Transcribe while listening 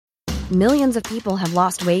Millions of people have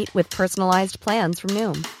lost weight with personalized plans from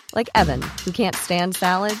Noom. Like Evan, who can't stand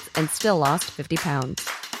salads and still lost 50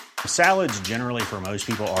 pounds. Salads generally for most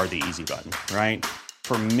people are the easy button, right?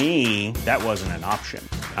 For me, that wasn't an option.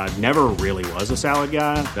 I never really was a salad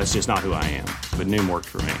guy. That's just not who I am. But Noom worked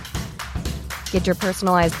for me. Get your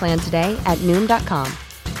personalized plan today at Noom.com.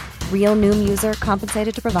 Real Noom user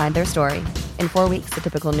compensated to provide their story. In 4 weeks, the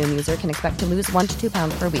typical Noom user can expect to lose 1 to 2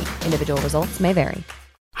 pounds per week. Individual results may vary.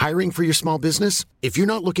 Hiring for your small business? If you're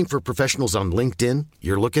not looking for professionals on LinkedIn,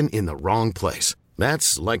 you're looking in the wrong place.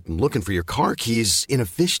 That's like looking for your car keys in a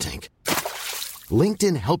fish tank.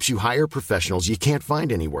 LinkedIn helps you hire professionals you can't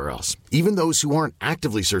find anywhere else, even those who aren't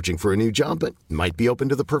actively searching for a new job but might be open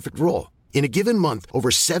to the perfect role. In a given month, over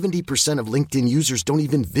 70% of LinkedIn users don't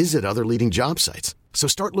even visit other leading job sites. So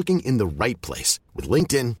start looking in the right place. With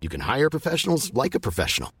LinkedIn, you can hire professionals like a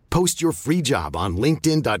professional. Post your free job on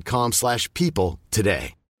linkedin.com/people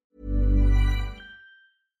today.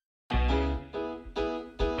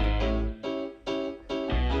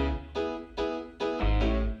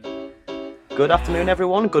 Good afternoon,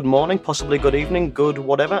 everyone. Good morning, possibly good evening, good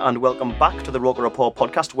whatever, and welcome back to the Roker Report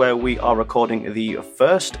podcast, where we are recording the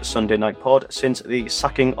first Sunday night pod since the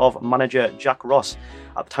sacking of manager Jack Ross.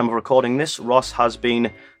 At the time of recording this, Ross has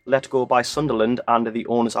been let go by Sunderland, and the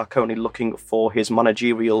owners are currently looking for his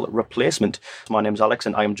managerial replacement. My name's Alex,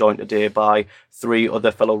 and I am joined today by 3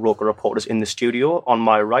 other fellow Roker reporters in the studio. On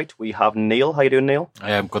my right, we have Neil. How you doing, Neil?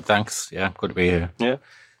 I am good, thanks. Yeah, good to be here. Yeah.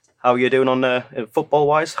 How are you doing on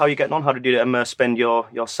football-wise? How are you getting on? How did you spend your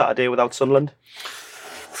Saturday without Sunderland?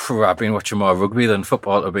 I've been watching more rugby than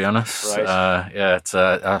football, to be honest. Right. It's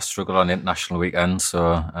I struggle on international weekends, so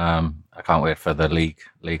I can't wait for the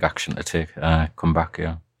league action to come back.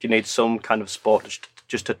 Yeah. Do you need some kind of sport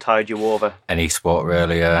just to tide you over? Any sport,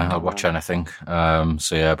 really. Yeah, I'll watch anything.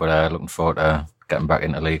 But looking forward to getting back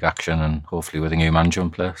into league action and hopefully with a new manager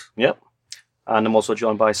in place. Yep. And I'm also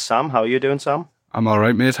joined by Sam. How are you doing, Sam? I'm all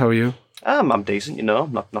right, mate. How are you? I'm decent,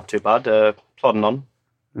 not too bad. Plodding on,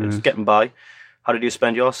 just getting by. How did you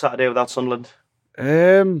spend your Saturday without Sunderland?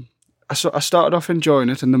 I started off enjoying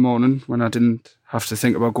it in the morning when I didn't have to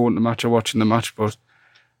think about going to the match or watching the match. But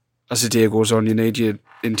as the day goes on, you need your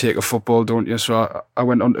intake of football, don't you? So I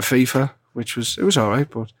went on to FIFA, which was all right,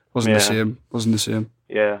 but wasn't the same.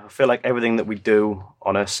 Yeah, I feel like everything that we do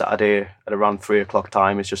on a Saturday at around 3 o'clock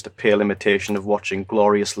time is just a pale imitation of watching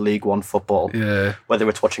glorious League One football. Yeah. Whether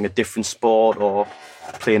it's watching a different sport or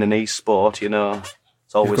playing an e-sport, it's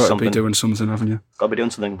always You've got something. to be doing something, haven't you? Got to be doing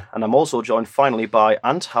something. And I'm also joined finally by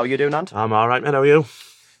Ant. How are you doing, Ant? I'm all right, man. How are you?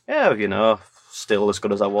 Yeah, still as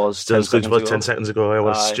good as I was. Still as good as I was 10 seconds ago.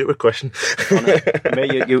 What a stupid question.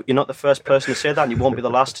 Mate, you're not the first person to say that, and you won't be the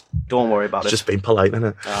last. Don't worry about it. Just being polite, isn't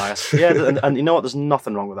it? Yes. Yeah, and you know what? There's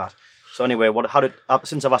nothing wrong with that. So anyway,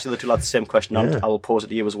 since I've asked the other two lads the same question, I will pose it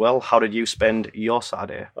to you as well. How did you spend your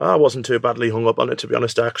Saturday? I wasn't too badly hung up on it, to be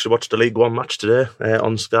honest. I actually watched the League One match today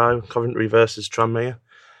on Sky, Coventry versus Tranmere.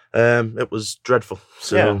 It was dreadful.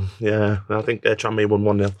 So, yeah I think Tranmere won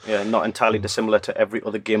 1-0. Yeah, not entirely dissimilar to every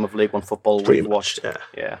other game of League One football we've watched.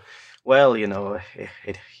 Yeah. Well, I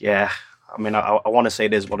mean, I want to say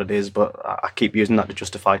it is what it is, but I keep using that to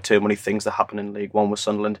justify too many things that happen in League One with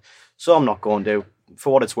Sunderland. So I'm not going to.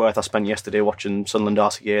 For what it's worth, I spent yesterday watching Sunderland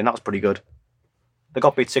RCA, and that was pretty good. They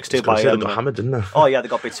got beat 6-2 by... They got hammered, didn't they? Oh, yeah, they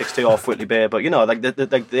got beat 6-2 off Whitley Bay. But,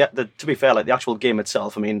 to be fair, the actual game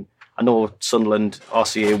itself, I mean, I know Sunderland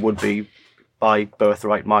RCA would be by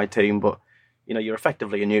birthright my team, but, you're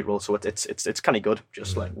effectively a neutral, so it's kind of good,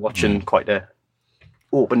 just like watching quite a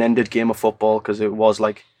open-ended game of football, because it was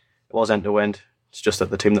end-to-end. It's just that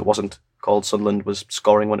the team that wasn't called Sunderland was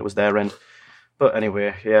scoring when it was their end. But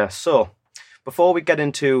anyway, yeah, so... Before we get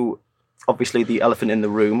into, obviously, the elephant in the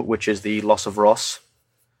room, which is the loss of Ross,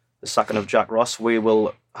 the sacking of Jack Ross, we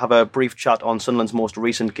will have a brief chat on Sunderland's most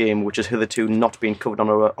recent game, which has hitherto not been covered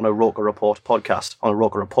on a Roker Report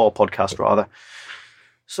podcast, rather.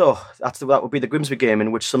 So, that would be the Grimsby game,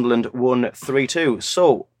 in which Sunderland won 3-2.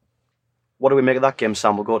 So, what do we make of that game,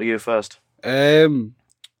 Sam? We'll go to you first. I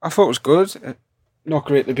thought it was good. Not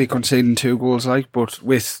great to be conceding 2 goals, but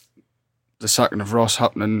with the sacking of Ross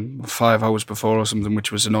happening 5 hours before or something,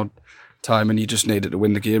 which was an odd time, and you just needed to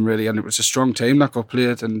win the game, really. And it was a strong team that got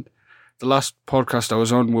played. And the last podcast I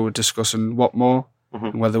was on, we were discussing Watmore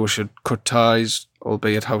and whether we should cut ties,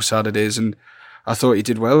 albeit how sad it is. And I thought he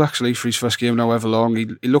did well, actually, for his first game, however long. He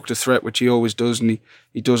looked a threat, which he always does, and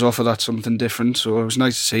he does offer that something different. So it was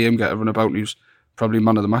nice to see him get a run about, and he was probably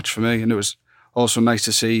man of the match for me. And it was also nice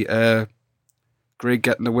to see Greg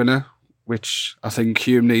getting the winner, which I think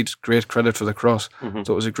Hume needs great credit for the cross.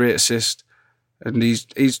 So it was a great assist. And he's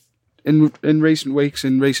in recent weeks,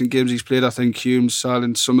 in recent games he's played, I think Hume's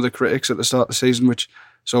silenced some of the critics at the start of the season, which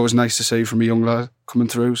is always nice to see from a young lad coming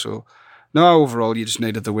through. So, no, overall, you just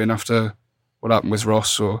needed the win after what happened with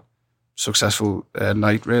Ross. So, successful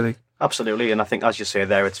night, really. Absolutely, and I think, as you say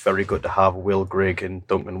there, it's very good to have Will Grigg and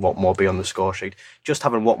Duncan Watmore be on the score sheet. Just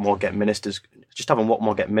having Watmore get minutes is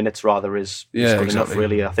good enough,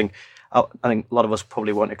 really. I think a lot of us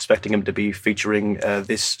probably weren't expecting him to be featuring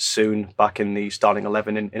this soon back in the starting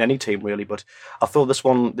 11 in any team, really. But I'll throw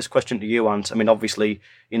this question to you, Ant. I mean, obviously,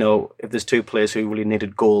 if there's two players who really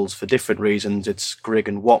needed goals for different reasons, it's Grigg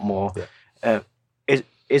and Watmore. Yeah.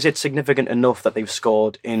 Is it significant enough that they've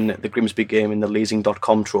scored in the Grimsby game in the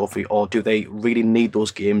Leasing.com trophy, or do they really need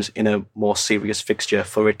those games in a more serious fixture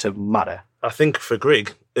for it to matter? I think for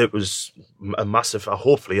Grigg, it was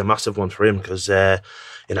hopefully a massive one for him, because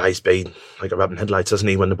he's been like a rabbit in headlights, hasn't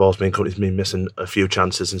he, when the ball's been cut? He's been missing a few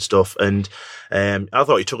chances and stuff, and I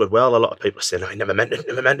thought he took it well. A lot of people are saying, he never meant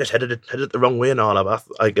it, headed it the wrong way and all of that.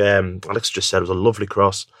 Like Alex just said, it was a lovely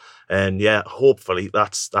cross. And yeah, hopefully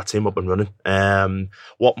that's him up and running.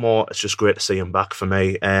 Watmore, it's just great to see him back for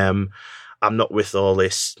me. I'm not with all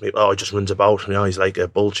this, he just runs about, he's like a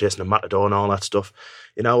bull chasing a matador and all that stuff.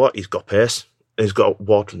 You know what? He's got pace. He's got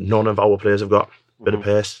what none of our players have got, a bit of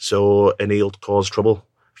pace. So, and he'll cause trouble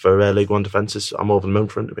for League One defences. I'm over the moon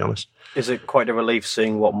for him, to be honest. Is it quite a relief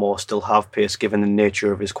seeing Watmore still have pace, given the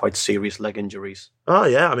nature of his quite serious leg injuries? Oh,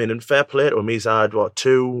 yeah. I mean, in fair play to him, he's had,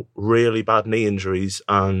 2 really bad knee injuries,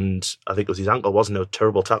 and I think it was his ankle, wasn't it? A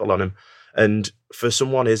terrible tackle on him. And for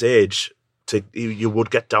someone his age, you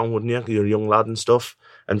would get down, wouldn't you? You're a young lad and stuff.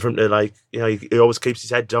 And for him to, he always keeps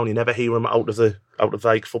his head down. You never hear him out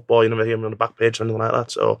of football. You never hear him on the back page or anything like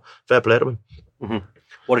that. So, fair play to him. Mm-hmm.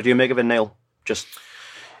 What did you make of it, Neil?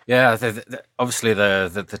 Yeah, obviously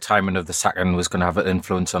the timing of the sacking was going to have an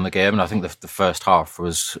influence on the game, and I think the first half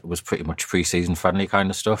was pretty much pre-season friendly kind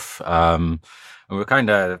of stuff. And we're kind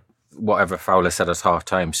of, whatever Fowler said at half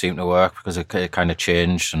time seemed to work, because it kind of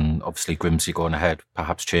changed, and obviously Grimsby going ahead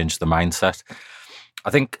perhaps changed the mindset. I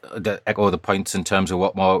think to echo the points in terms of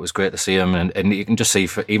Watmore, it was great to see him, and you can just see,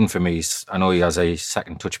 even for me, I know he has a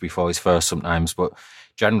second touch before his first sometimes, but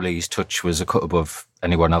generally his touch was a cut above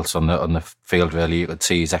anyone else on the field, really. You could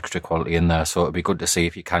see his extra quality in there, so it'd be good to see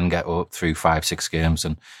if he can get up through 5-6 games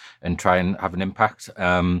and try and have an impact.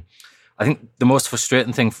 I think the most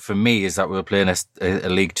frustrating thing for me is that we were playing a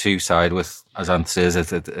League Two side with, as Ant says,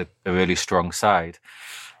 a really strong side.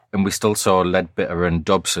 And we still saw Ledbetter and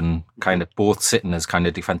Dobson kind of both sitting as kind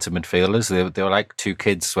of defensive midfielders. They were like two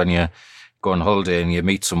kids when you go on holiday and you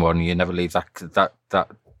meet someone, you never leave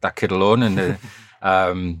that kid alone. And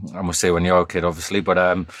I must say when you're a kid, obviously, but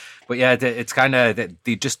yeah, it's kind of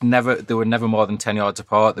they were never more than 10 yards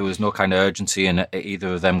apart. There was no kind of urgency in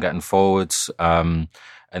either of them getting forwards, and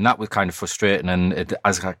that was kind of frustrating. And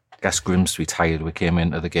as I guess Grimsby tired, we came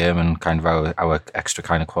into the game and kind of our extra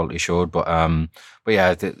kind of quality showed. But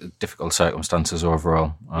yeah, the difficult circumstances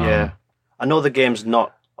overall. Yeah, I know the game's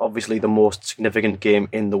not obviously the most significant game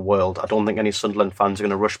in the world. I don't think any Sunderland fans are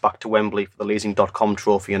going to rush back to Wembley for the Leasing.com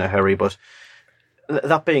trophy in a hurry. But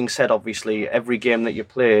that being said, obviously, every game that you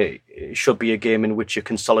play should be a game in which you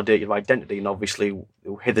consolidate your identity. And obviously,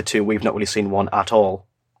 hitherto, we've not really seen one at all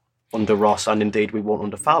under Ross, and indeed we won't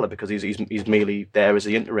under Fowler, because he's merely there as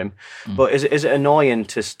the interim. But is it annoying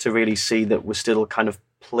to really see that we're still kind of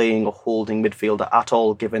playing a holding midfielder at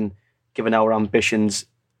all, given our ambitions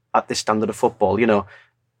at this standard of football?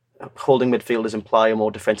 Holding midfielders imply a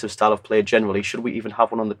more defensive style of play generally. Should we even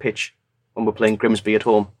have one on the pitch when we're playing Grimsby at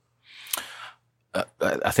home?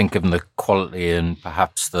 I think given the quality and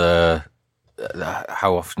perhaps the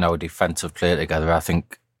how often our defensive play together, I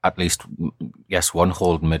think at least, yes, one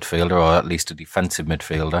holding midfielder or at least a defensive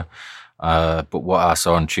midfielder. But what I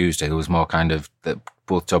saw on Tuesday was more kind of that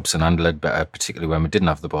both Dobson and Ledbetter, particularly when we didn't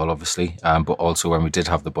have the ball, obviously, but also when we did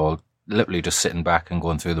have the ball, literally just sitting back and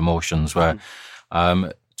going through the motions, where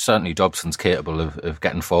certainly Dobson's capable of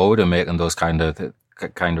getting forward and making those kind of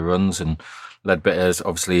runs, and Ledbetter's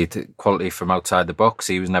obviously quality from outside the box.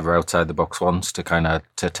 He was never outside the box once to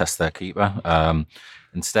test their keeper.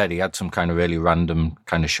 Instead, he had some kind of really random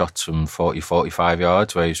kind of shots from 40, 45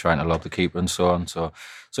 yards where he was trying to lob the keeper and so on. So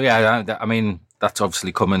yeah, I mean, that's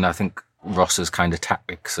obviously coming. I think Ross's kind of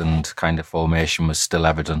tactics and kind of formation was still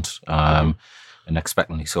evident, and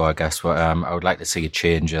expectantly so, I guess. But I would like to see a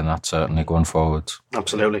change in that, certainly, going forward.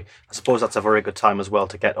 Absolutely. I suppose that's a very good time as well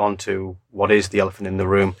to get on to what is the elephant in the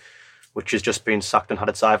room, which has just been sacked and had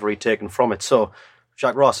its ivory taken from it. So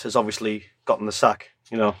Jack Ross has obviously gotten the sack.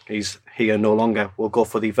 He's here no longer. We'll go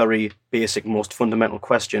for the very basic, most fundamental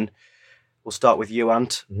question. We'll start with you,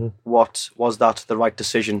 Ant. What was that the right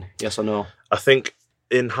decision? Yes or no? I think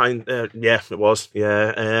in hindsight, yeah, it was.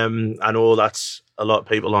 Yeah, I know that's a lot of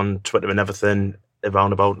people on Twitter and everything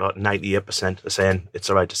around about 98% are saying it's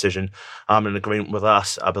the right decision. I'm in agreement with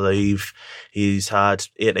that. I believe he's had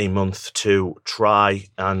 18 months to try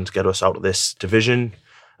and get us out of this division.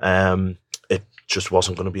 It just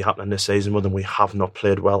wasn't going to be happening this season with him. We have not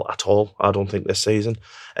played well at all, I don't think, this season.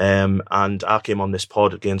 And I came on this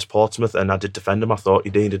pod against Portsmouth and I did defend him. I thought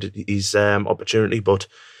he needed his opportunity, but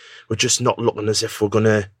we're just not looking as if we're going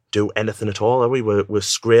to do anything at all, are we? We're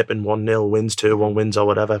scraping 1-0 wins, 2-1 wins or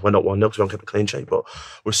whatever. We're not 1-0 because we don't get the clean sheet, but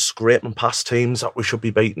we're scraping past teams that we should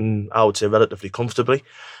be beating, I would say, relatively comfortably.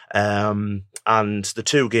 And the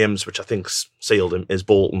two games which I think sealed him is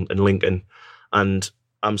Bolton and Lincoln. And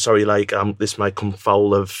I'm sorry, this might come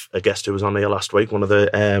foul of a guest who was on here last week, one of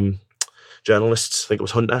the journalists, I think it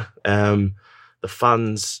was Hunter. The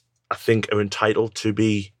fans, I think, are entitled to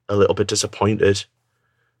be a little bit disappointed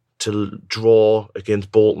to draw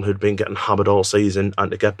against Bolton, who'd been getting hammered all season,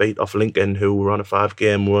 and to get beat off Lincoln, who were on a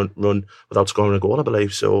 5-game run without scoring a goal, I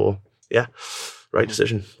believe. So, yeah, right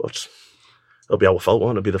decision. But it'll be our fault,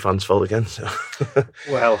 won't it? It'll be the fans' fault again. So.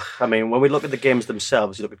 Well, I mean, when we look at the games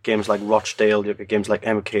themselves, you look at games like Rochdale, you look at games like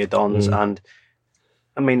MK Dons, and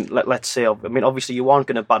I mean, let's say, obviously you aren't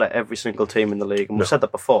going to batter every single team in the league, and we've said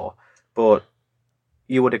that before, but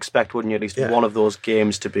you would expect, wouldn't you, at least one of those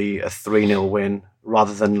games to be a 3-0 win,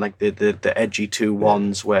 rather than like the edgy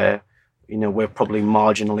 2-1s where, you know, we're probably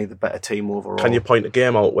marginally the better team overall. Can you point a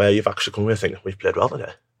game out where you've actually come away thinking, we've played well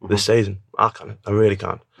today, this season? I can't. I really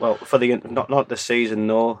can't. Well, for not this season,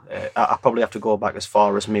 no. I probably have to go back as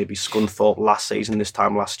far as maybe Scunthorpe last season, this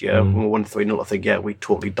time last year, when we won 3-0. I think, we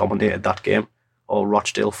totally dominated that game. Or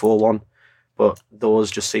Rochdale 4-1. But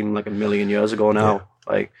those just seem like a million years ago now.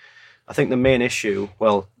 Yeah. I think the main issue,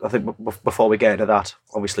 I think before we get into that,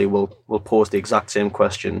 obviously we'll pose the exact same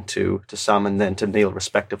question to Sam and then to Neil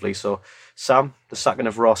respectively. So, Sam, the sacking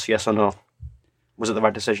of Ross, yes or no? Was it the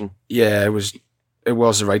right decision? Yeah, it was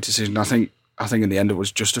the right decision. I think in the end it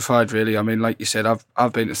was justified, really. I mean, like you said,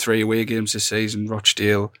 I've been to 3 away games this season: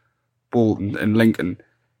 Rochdale, Bolton, and Lincoln.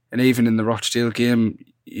 And even in the Rochdale game,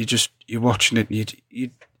 you're watching it,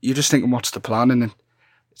 and you're just thinking, what's the plan? And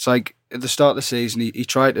it's like at the start of the season, he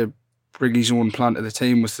tried to bring his own plan to the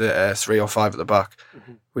team with the 3 or 5 at the back,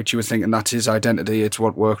 which you were thinking that's his identity. It's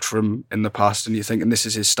what worked for him in the past, and you're thinking this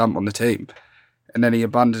is his stamp on the team. And then he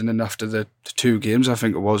abandoned it after the 2 games, I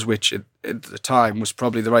think it was, which at the time was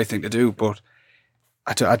probably the right thing to do. But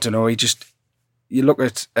I don't know. You look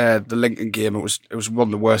at the Lincoln game. It was one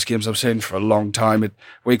of the worst games I've seen for a long time.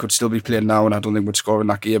 We could still be playing now, and I don't think we'd score in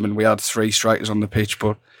that game. And we had 3 strikers on the pitch,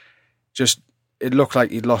 but it looked like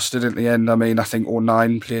he'd lost it at the end. I mean, I think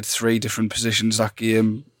 09 played 3 different positions that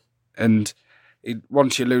game, and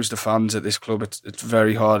once you lose the fans at this club, it's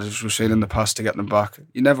very hard, as we've seen in the past, to get them back.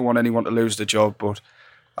 You never want anyone to lose the job, but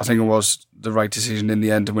I think it was the right decision in the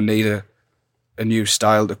end, and we need a new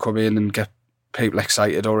style to come in and get people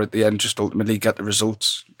excited, or at the end just ultimately get the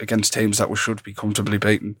results against teams that we should be comfortably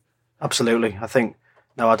beaten. Absolutely. I think,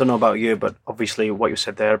 now I don't know about you, but obviously what you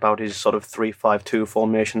said there about his sort of 3-5-2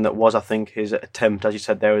 formation, that was, I think, his attempt, as you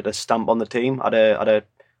said there, to stamp on the team, at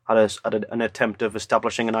an attempt of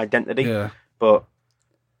establishing an identity. Yeah. But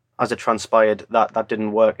as it transpired, that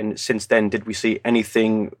didn't work. And since then, did we see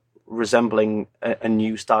anything resembling a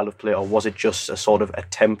new style of play, or was it just a sort of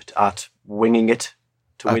attempt at winging it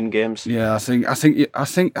to win games? Yeah,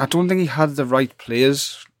 I don't think he had the right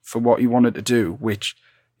players for what he wanted to do. Which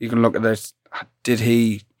you can look at this. Did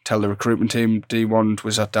he tell the recruitment team?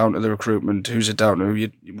 Was that down to the recruitment? Who's it down to?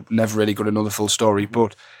 You never really got another full story.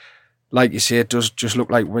 But like you say, it does just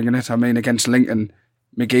look like winging it. I mean, against Lincoln,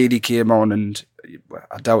 McGeady came on, and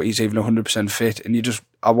I doubt he's even 100% fit. And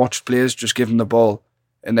I watched players just give him the ball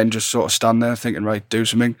and then just sort of stand there thinking, right, do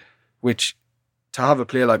something. Which, to have a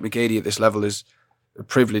player like McGeady at this level is a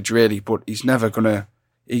privilege, really. But he's never gonna.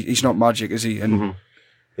 He's not magic, is he? And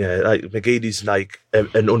yeah, like McGeady's like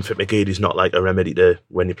an unfit McGeady's not like a remedy to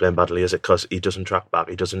when you're playing badly, is it? Because he doesn't track back.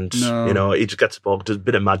 He doesn't. No. He just gets the ball, does a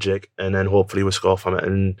bit of magic, and then hopefully we score from it.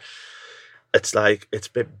 And it's like, it's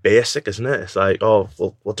a bit basic, isn't it? It's like,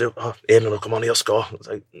 we'll do. Eamon will come on, he'll score. It's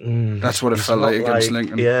like that's what it felt like against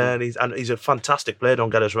Lincoln. Yeah, and he's a fantastic player. Don't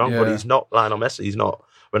get us wrong, but he's not Lionel Messi. He's not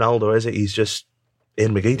Ronaldo, is it? He's just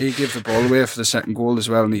Ian McGeady. He gave the ball away for the second goal as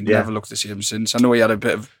well, and he never looked the same since. I know he had a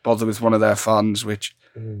bit of bother with one of their fans, which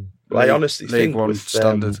I honestly think One with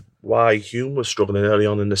standard. Why Hume was struggling early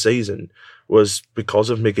on in the season was because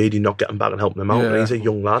of McGeady not getting back and helping him out. Yeah. And he's a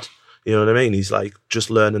young lad, you know what I mean? He's like just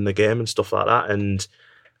learning the game and stuff like that. And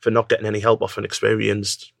for not getting any help off an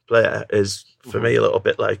experienced player is, for me, a little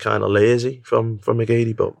bit like kind of lazy from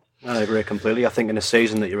McGeady. But I agree completely. I think in a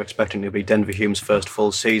season that you're expecting to be Denver Hume's first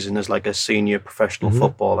full season as like a senior professional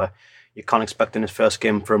footballer, you can't expect in his first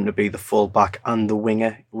game for him to be the full back and the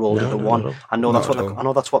winger rolled into one. No. I know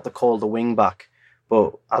that's what they call the wing back,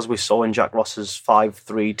 but as we saw in Jack Ross's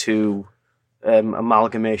 5-3-2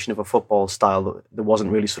 amalgamation of a football style, there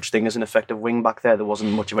wasn't really such thing as an effective wing back there. There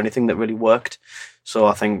wasn't much of anything that really worked. So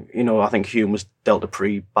I think Hume was dealt a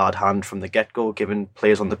pretty bad hand from the get go, given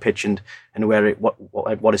players on the pitch and where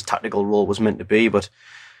what his tactical role was meant to be. But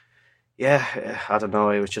yeah, I don't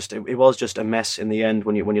know. It was just a mess in the end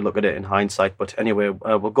when you look at it in hindsight. But anyway,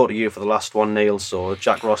 we'll go to you for the last one, Neil. So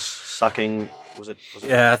Jack Ross sacking. Was it?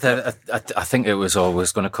 Yeah, I think it was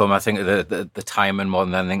always going to come. I think the timing more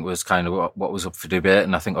than anything was kind of what was up for debate,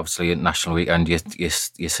 and I think obviously at National Weekend you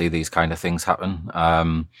see these kind of things happen.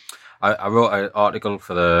 I wrote an article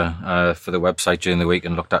for the website during the week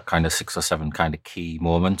and looked at kind of 6 or 7 kind of key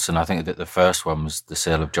moments, and I think that the first one was the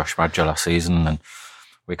sale of Josh Maja last season, and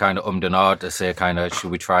we kind of ummed and ahed to say kind of,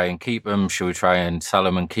 should we try and keep him? Should we try and sell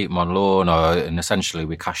him and keep him on loan? And essentially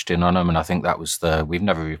we cashed in on him, and I think that was we've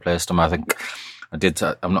never replaced him. I think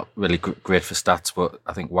I'm not really great for stats, but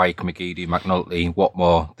I think Wyke, McGeady, McNulty,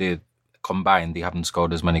 Watmore, they combined, they haven't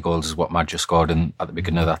scored as many goals as what Maja scored at the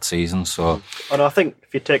beginning of that season. So, and I think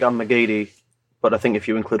if you take on McGeady, but I think if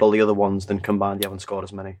you include all the other ones, then combined you haven't scored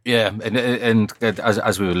as many. Yeah, and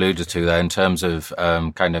as we alluded to there, in terms of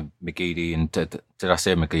kind of McGeady and did I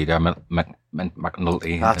say McGeady? I meant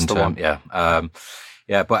McNulty. That's the one.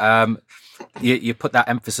 Yeah, but you put that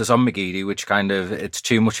emphasis on McGeady, which kind of, it's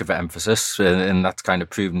too much of an emphasis, and that's kind of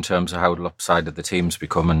proved in terms of how lopsided the team's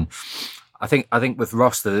become. And I think with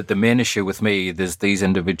Ross, the main issue with me, there's these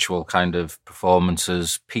individual kind of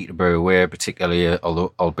performances, Peterborough away particularly,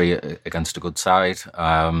 although albeit against a good side,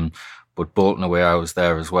 but Bolton away I was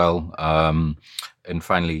there as well, and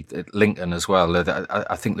finally Lincoln as well.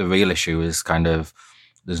 I think the real issue is kind of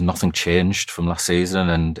there's nothing changed from last season,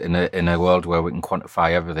 and in a world where we can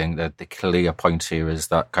quantify everything, the clear point here is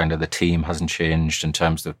that kind of the team hasn't changed in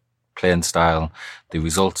terms of playing style, the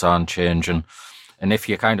results aren't changing. And if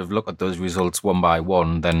you kind of look at those results one by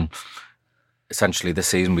one, then essentially this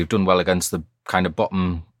season we've done well against the kind of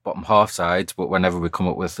bottom half sides, but whenever we come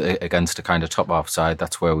up with against a kind of top half side,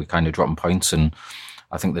 that's where we kind of drop points. And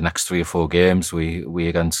I think the next 3 or 4 games we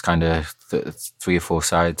against kind of 3 or 4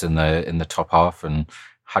 sides in the top half, and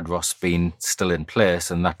had Ross been still in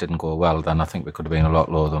place and that didn't go well, then I think we could have been a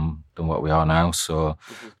lot lower than what we are now. So,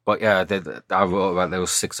 but yeah, I wrote about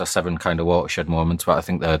those 6 or 7 kind of watershed moments, but I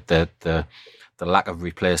think the lack of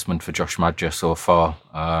replacement for Josh Maja so far,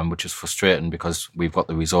 which is frustrating because we've got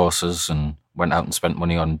the resources and went out and spent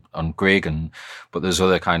money on Greg, but there's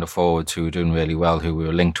other kind of forwards who are doing really well, who we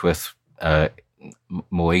were linked with,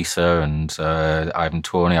 Moisa and Ivan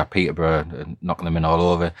Toney at Peterborough, knocking them in all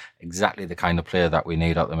over. Exactly the kind of player that we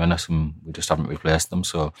need at the minute, and we just haven't replaced them.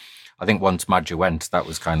 So I think once Maja went, that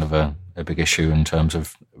was kind of a big issue in terms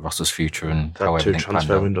of Ross's future and how everything planned out. 2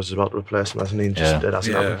 transfer windows is about to replace him, hasn't he? It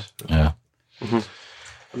hasn't happened. Yeah. Mm-hmm.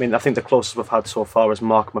 I mean, I think the closest we've had so far is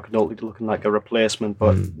Mark McNulty looking like a replacement,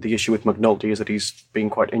 but the issue with McNulty is that he's been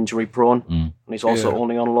quite injury prone, and he's also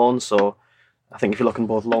only on loan, so I think if you're looking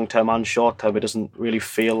both long term and short term, it doesn't really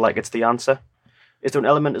feel like it's the answer. Is there an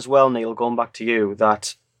element as well, Neil, going back to you,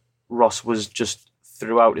 that Ross was just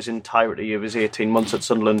throughout his entirety of his 18 months at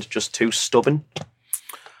Sunderland just too stubborn?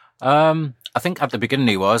 I think at the beginning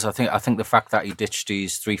he was. I think the fact that he ditched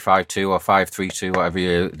his 3-5-2 or 5-3-2, whatever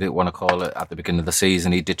you want to call it, at the beginning of the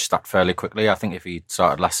season, he ditched that fairly quickly. I think if he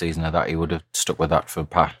started last season at that, he would have stuck with that for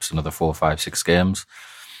perhaps another 4, 5, 6 games.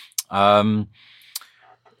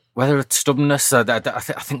 Whether it's stubbornness, I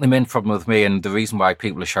think the main problem with me, and the reason why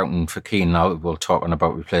people are shouting for Keane now, we'll talk on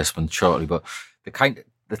about replacement shortly, but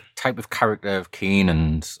the type of character of Keane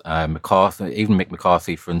and McCarthy, even Mick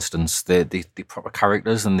McCarthy, for instance, the proper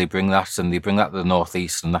characters, and they bring that to the North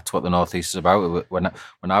East, and that's what the North East is about. When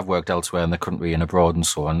I've worked elsewhere in the country and abroad and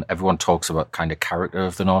so on, everyone talks about kind of character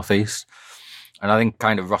of the North East, and I think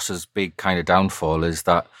kind of Ross's big kind of downfall is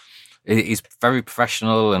that he's very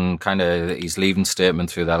professional, and kind of his leaving statement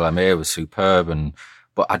through the LMA was superb,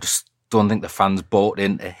 but I just don't think the fans bought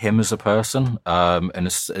into him as a person,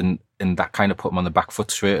 and that kind of put him on the back foot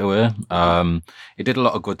straight away. He did a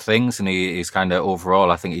lot of good things, and he's kind of overall,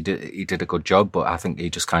 I think he did a good job, but I think he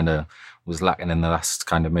just kind of was lacking in the last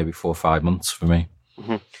kind of maybe 4 or 5 months for me.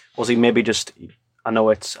 Mm-hmm. Was he maybe just? I know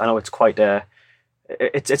it's quite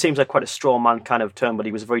it seems like quite a straw man kind of term, but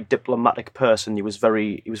he was a very diplomatic person. He was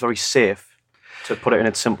very safe, to put it in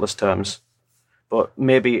its simplest terms. But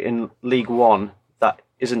maybe in League One, that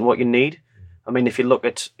isn't what you need. I mean, if you look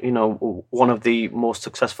at, one of the most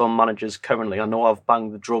successful managers currently, I know I've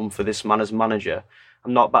banged the drum for this man as manager.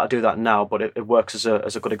 I'm not about to do that now, but it works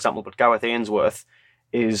as a good example. But Gareth Ainsworth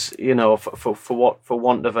is, for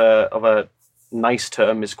want of a nice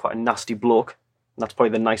term, is quite a nasty bloke. And that's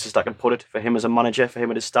probably the nicest I can put it for him as a manager, for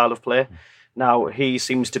him and his style of play. Now, he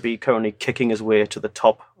seems to be currently kicking his way to the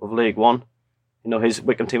top of League One. His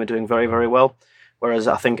Wycombe team are doing very, very well. Whereas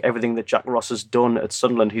I think everything that Jack Ross has done at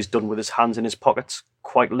Sunderland, he's done with his hands in his pockets,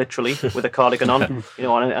 quite literally, with a cardigan on.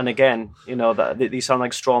 And again, these sound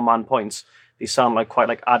like straw man points. These sound like quite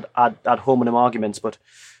like ad hominem arguments, but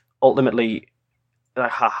ultimately,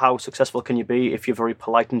 how successful can you be if you're very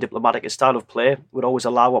polite and diplomatic? His style of play would always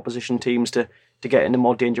allow opposition teams to get into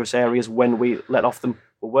more dangerous areas when we let off them.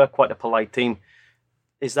 We're quite a polite team.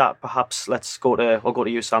 Is that perhaps, I'll go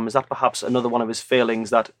to you, Sam, is that perhaps another one of his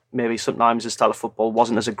failings, that maybe sometimes his style of football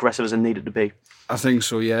wasn't as aggressive as it needed to be? I think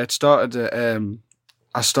so, yeah. It started,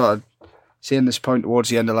 I started seeing this point towards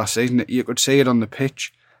the end of last season. You could see it on the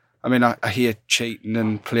pitch. I mean, I hear cheating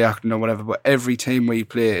and play acting or whatever, but every team we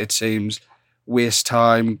play, it seems, waste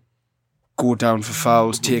time, go down for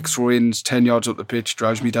fouls, take throw-ins, 10 yards up the pitch,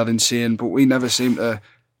 drives me dad insane. But we never seem to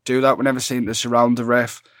do that. We never seem to surround the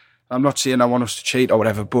ref. I'm not saying I want us to cheat or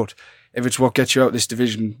whatever, but if it's what gets you out of this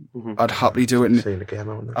division, I'd happily do it.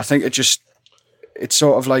 And I think it's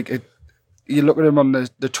sort of like, you look at him on the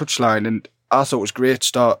touchline, and I thought it was great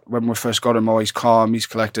start when we first got him. Oh, he's calm, he's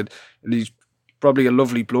collected, and he's probably a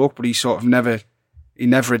lovely bloke, but he sort of never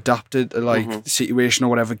adapted to the situation or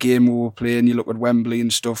whatever game we were playing. You look at Wembley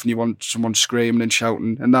and stuff, and you want someone screaming and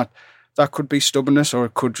shouting, and that could be stubbornness, or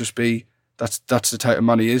it could just be that's the type of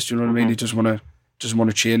man he is. Do you know what I mean? He doesn't want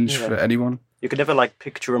to change for anyone. You could never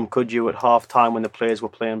picture him, could you, at half time when the players were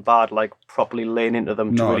playing bad, properly laying into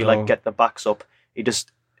them to really get the backs up.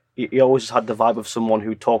 He always had the vibe of someone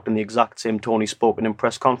who talked in the exact same tone he spoke in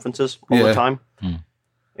press conferences all the time.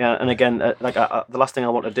 Yeah, and again, the last thing I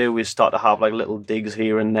want to do is start to have little digs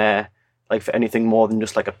here and there, for anything more than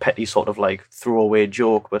just a petty sort of throwaway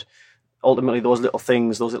joke. But ultimately, those little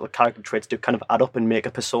things, those little character traits do kind of add up and make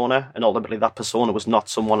a persona. And ultimately, that persona was not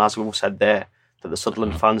someone, as we said there, that the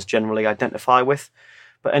Sunderland fans generally identify with.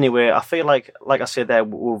 But anyway, I feel like I said there,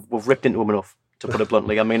 we've ripped into him enough, to put it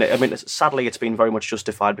bluntly. I mean, sadly, it's been very much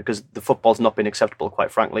justified because the football's not been acceptable, quite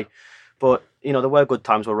frankly. But, there were good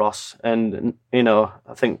times with Ross. And,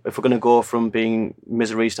 I think if we're going to go from being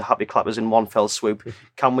miseries to happy clappers in one fell swoop,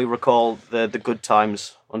 can we recall the good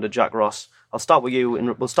times under Jack Ross? I'll start with you,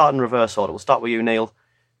 and we'll start in reverse order. We'll start with you, Neil.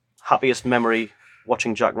 Happiest memory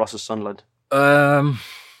watching Jack Ross's Sunderland? I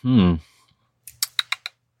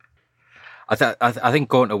think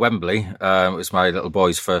going to Wembley, it was my little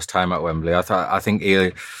boy's first time at Wembley. I think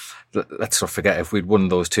let's not forget, if we'd won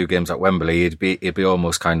those two games at Wembley, he'd be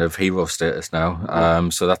almost kind of hero status now.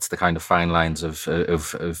 So that's the kind of fine lines of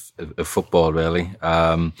football, really.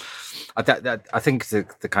 I think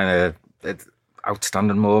the kind of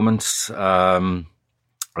outstanding moments. I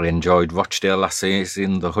enjoyed Rochdale last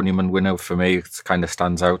season. The Honeyman winner for me, it kind of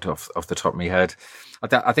stands out off the top of my head.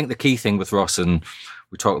 I think the key thing with Ross, and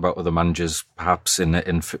we talk about other managers perhaps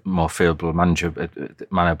in more favourable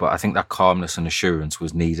manner, but I think that calmness and assurance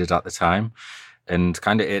was needed at the time. And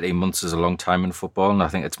kind of 18 months is a long time in football, and I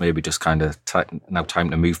think it's maybe just kind of now time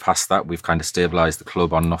to move past that. We've kind of stabilised the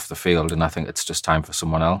club on and off the field, and I think it's just time for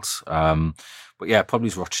someone else. But yeah, probably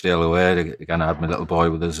Rochdale away. Again, I had my little boy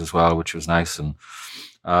with us as well, which was nice. And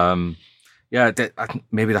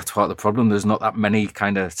maybe that's part of the problem. There's not that many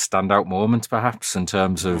kind of standout moments, perhaps, in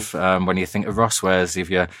terms of when you think of Ross. Whereas if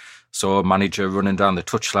you saw a manager running down the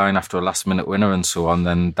touchline after a last-minute winner and so on,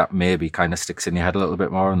 then that maybe kind of sticks in your head a little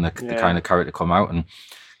bit more, and the kind of character come out. And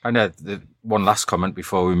kind of one last comment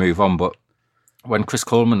before we move on, but when Chris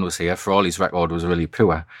Coleman was here, for all his record was really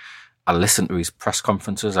poor, I listened to his press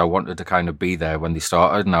conferences. I wanted to kind of be there when they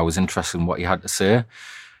started, and I was interested in what he had to say,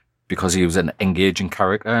 because he was an engaging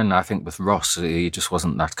character. And I think with Ross, he just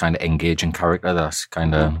wasn't that kind of engaging character that's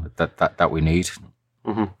kind of that we need.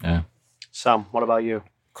 Yeah. Sam, what about you?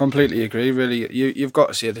 Completely agree, really. You've got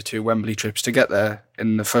to see the two Wembley trips to get there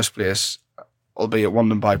in the first place, albeit won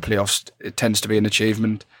them by playoffs. It tends to be an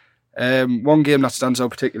achievement. One game that stands out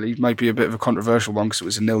particularly might be a bit of a controversial one because it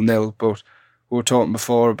was a 0-0, but we were talking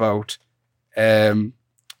before about we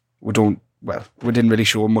didn't really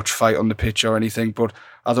show much fight on the pitch or anything, but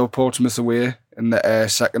I thought Portsmouth away in the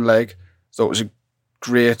second leg, thought it was a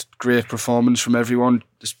great performance from everyone,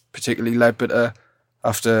 particularly Ledbetter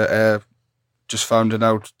after just finding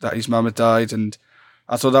out that his mum had died, and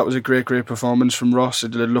I thought that was a great performance from Ross.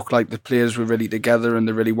 It looked like the players were really together and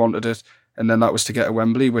they really wanted it, and then that was to get to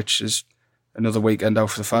Wembley, which is another weekend out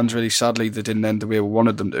for the fans. Really, sadly, they didn't end the way we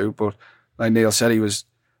wanted them to. But like Neil said, he was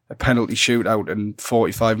a penalty shootout and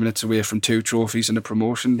 45 minutes away from 2 trophies and a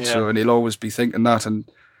promotion. Yeah. So, and he'll always be thinking that, and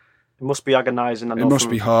it must be agonising. it must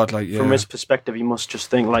be hard. Like, yeah. From his perspective, he must just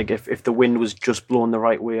think like if the wind was just blowing the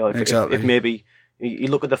right way, or if maybe you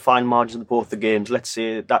look at the fine margins of both the games. Let's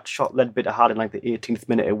say that shot Leadbitter had in like the 18th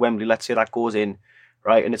minute at Wembley. Let's say that goes in,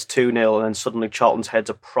 right, and it's 2-0, and then suddenly Charlton's heads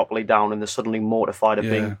are properly down, and they're suddenly mortified at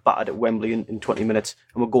being battered at Wembley in 20 minutes,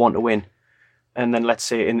 and we'll go on to win. And then let's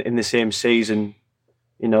say in the same season,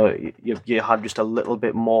 you know, you had just a little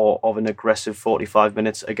bit more of an aggressive 45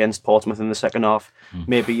 minutes against Portsmouth in the second half.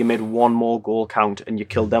 Maybe you made one more goal count and you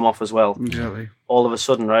killed them off as well. Exactly. All of a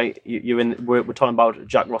sudden, right? We're talking about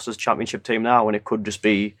Jack Ross's championship team now, and it could just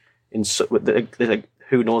be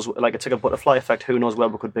who knows? Like it's like a butterfly effect. Who knows where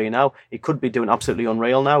we could be now? He could be doing absolutely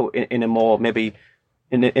unreal now in a more maybe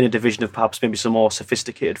in a division of perhaps maybe some more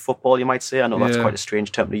sophisticated football. You might say. I know that's quite a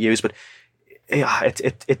strange term to use, but. Yeah,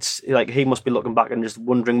 it's like he must be looking back and just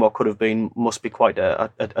wondering what could have been. Must be quite a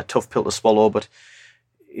tough pill to swallow, but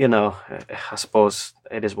you know, I suppose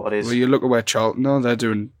it is what it is. Well, you look at where Charlton are; they're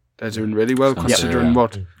doing really well considering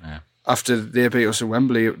what. Yeah. After they beat us at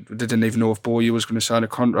Wembley, they didn't even know if Bowyer was going to sign a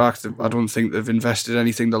contract. I don't think they've invested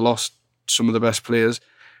anything. They lost some of the best players.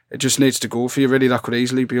 It just needs to go for you. Really, that could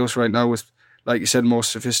easily be us right now with, like you said, more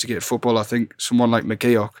sophisticated football. I think someone like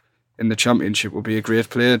McGeoch in the Championship would be a great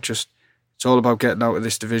player. Just. It's all about getting out of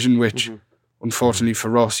this division, which unfortunately for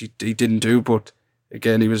Ross, he didn't do. But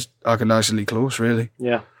again, he was agonisingly close, really.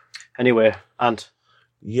 Yeah. Anyway, and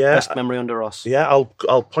best memory under Ross. Yeah,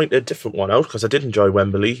 I'll point a different one out because I did enjoy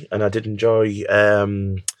Wembley and I did enjoy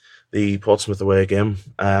the Portsmouth away game.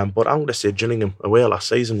 But I'm going to say Gillingham away last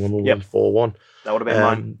season when we won 4-1. That would have been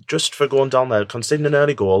mine. Just for going down there, conceding an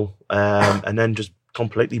early goal, and then just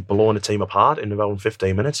completely blowing a team apart in around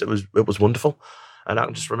 15 minutes. It was wonderful. And I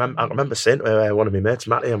remember saying to one of my mates,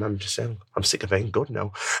 Matty, I remember just saying, I'm sick of being good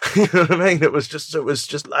now. You know what I mean? It was just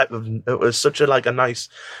like, it was such a nice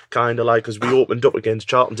kind of like, as we opened up against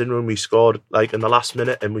Charlton, didn't we? And we scored like in the last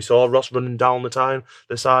minute and we saw Ross running down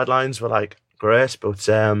the sidelines were like, great. But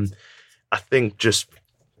I think just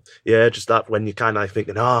that when you kind of like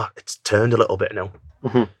thinking, it's turned a little bit now.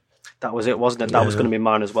 Mm-hmm. That was it, wasn't it? That was going to be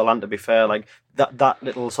mine as well. And to be fair, like that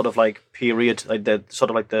little sort of like period, like the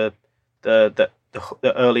sort of like the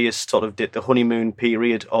earliest sort of the honeymoon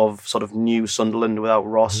period of sort of new Sunderland without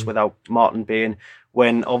Ross, without Martin Bain,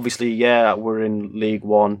 when obviously, we're in League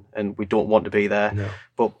One and we don't want to be there,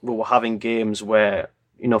 but we were having games where,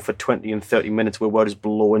 you know, for 20 and 30 minutes we were just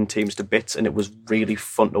blowing teams to bits and it was really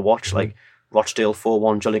fun to watch, like Rochdale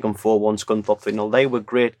 4-1, Gillingham 4-1, Scunthorpe 3-0. They were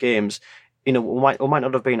great games. You know, we might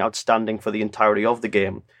not have been outstanding for the entirety of the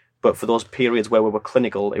game, but for those periods where we were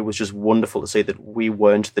clinical, it was just wonderful to see that we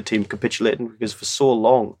weren't the team capitulating, because for so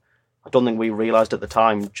long, I don't think we realised at the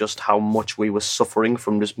time just how much we were suffering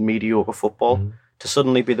from just mediocre football. To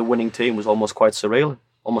suddenly be the winning team was almost quite surreal,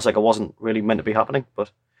 almost like it wasn't really meant to be happening.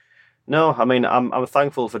 But no, I mean, I'm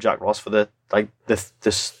thankful for Jack Ross for the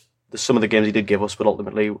some of the games he did give us, but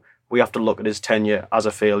ultimately we have to look at his tenure as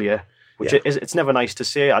a failure, which it's never nice to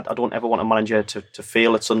say. I don't ever want a manager to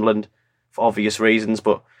fail at Sunderland for obvious reasons,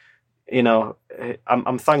 but you know,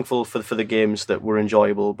 I'm thankful for the games that were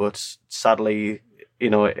enjoyable, but sadly, you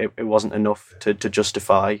know, it wasn't enough to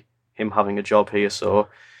justify him having a job here. So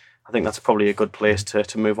I think that's probably a good place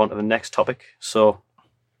to move on to the next topic. So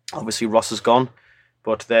obviously Ross is gone,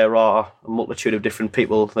 but there are a multitude of different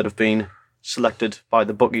people that have been selected by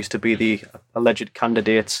the bookies to be the alleged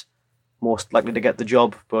candidates most likely to get the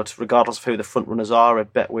job. But regardless of who the front runners are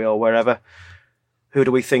at Betway or wherever, who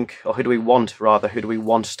do we think, or who do we want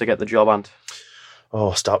to get the job, Ant?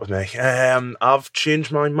 Oh, start with me. I've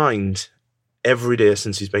changed my mind every day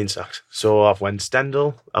since he's been sacked. So I've went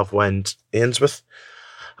Stendhal, I've went Ainsworth,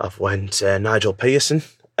 I've went Nigel Pearson,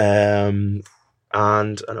 and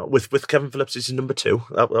with Kevin Phillips as number 2.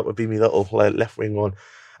 That would be my little left wing one.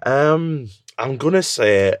 I'm gonna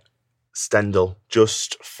say Stendhal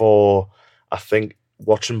just for, I think,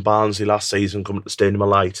 watching Barnsley last season come to the Stadium of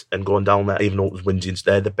Light and going down there, even though it was windy,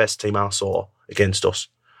 they're the best team I saw against us.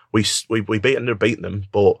 We ended up beating them,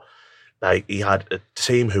 but like he had a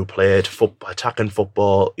team who played attacking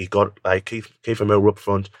football. He got like Kiefer Moore up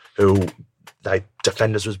front, who like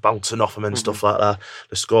defenders was bouncing off him and stuff like that.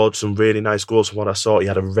 They scored some really nice goals from what I saw. He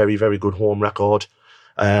had a very, very good home record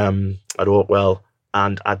at Oakwell.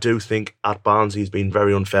 And I do think at Barnsley he's been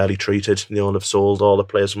very unfairly treated. They'll have sold all the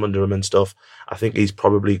players from under him and stuff. I think he's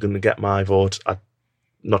probably going to get my vote. I'm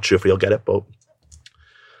not sure if he'll get it, but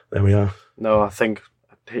there we are. No, I think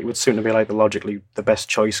he would seem to be like the best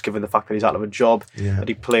choice, given the fact that he's out of a job. Yeah. That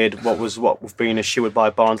he played what was being assured by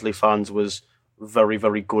Barnsley fans was very,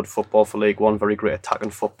 very good football for League One, very great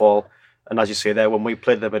attacking football. And as you say there, when we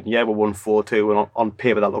played them, we won 4-2, and on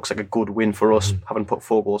paper that looks like a good win for us, having put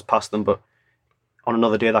 4 goals past them. But on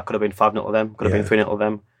another day, that could have been 5-0 to them, could have been 3-0 to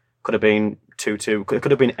them, could have been 2-2,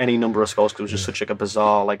 could have been any number of scores, because it was just such like a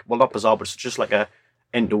bizarre, not bizarre, but it's just like a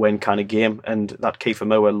end-to-end kind of game. And that Kiefer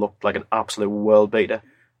Moore looked like an absolute world beater.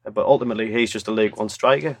 But ultimately, he's just a League One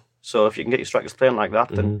striker. So if you can get your strikers playing like that,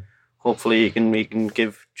 then hopefully you can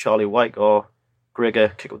give Charlie White or Greg a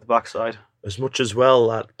kick up the backside. As much as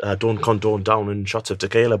well, I don't condone down in shots of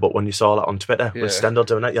tequila, but when you saw that on Twitter with Stendhal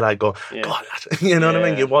doing that, you're like, God, you know what I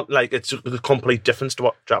mean? You want, like, it's a complete difference to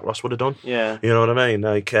what Jack Ross would have done. Yeah. You know what I mean?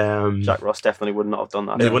 Like, Jack Ross definitely would not have done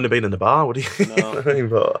that. He wouldn't have been in the bar, would he? No. You know what I mean?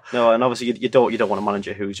 But no, and obviously you don't want a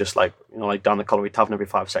manager who's just like, like down the Colliery Tavern every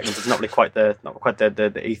 5 seconds. It's not really quite the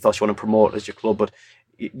ethos you want to promote as your club, but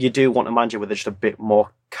you do want a manager with just a bit more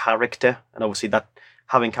character, and obviously that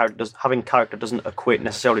having character doesn't equate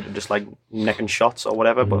necessarily to just like necking shots or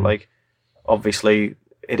whatever, but like obviously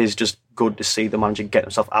it is just good to see the manager get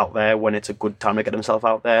himself out there when it's a good time to get himself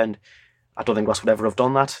out there. And I don't think Ross would ever have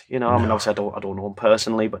done that. I mean, obviously I don't know him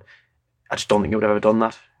personally, but I just don't think he would have ever done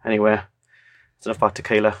that. Anyway, it's enough about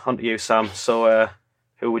tequila. On to you, Sam. So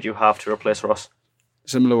who would you have to replace Ross?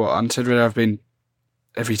 Similar to what Ant said, really, I've been,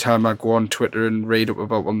 every time I go on Twitter and read up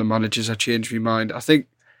about one of the managers, I change my mind. I think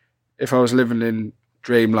if I was living in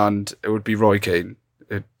Dreamland, it would be Roy Keane.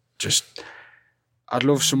 I'd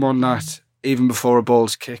love someone that, even before a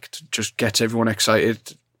ball's kicked, just gets everyone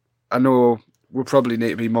excited. I know we probably need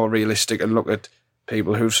to be more realistic and look at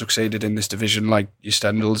people who've succeeded in this division, like your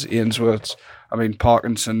Stendhals, Ainsworths. I mean,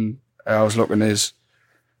 Parkinson, I was looking his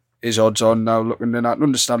odds on now, looking, and I can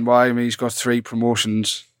understand why. I mean, he's got 3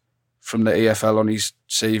 promotions from the EFL on his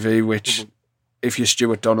CV, which, if you're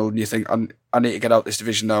Stuart Donald and you think, I need to get out this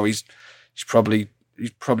division now, he's probably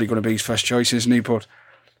going to be his first choice, isn't he? But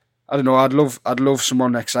I don't know. I'd love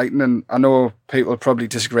someone exciting, and I know people probably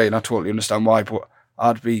disagree, and I totally understand why. But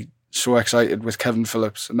I'd be so excited with Kevin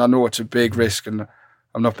Phillips, and I know it's a big risk, and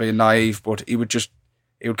I'm not being naive, but he would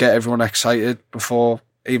get everyone excited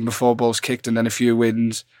even before balls kicked, and then a few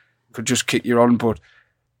wins could just kick you on. But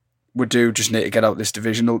we do just need to get out this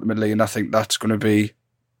division ultimately, and I think that's going to be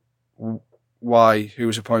why who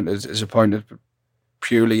is appointed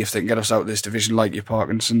purely if they can get us out of this division, like your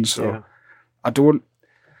Parkinson. So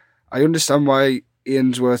I understand why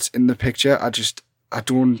Ainsworth's in the picture.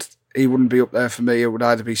 He wouldn't be up there for me. It would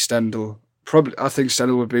either be Stendhal. Probably, I think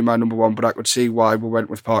Stendhal would be my number 1, but I could see why we went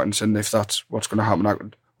with Parkinson if that's what's going to happen. I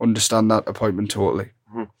could understand that appointment totally.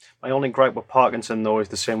 My only gripe with Parkinson, though, is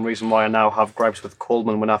the same reason why I now have gripes with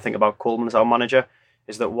Coleman when I think about Coleman as our manager,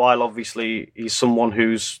 is that while obviously he's someone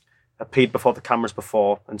who's appeared before the cameras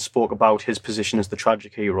before and spoke about his position as the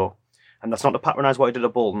tragic hero, and that's not to patronise what he did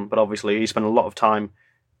at Bolton, but obviously he spent a lot of time,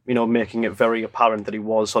 making it very apparent that he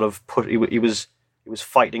was sort of he was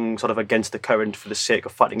fighting sort of against the current for the sake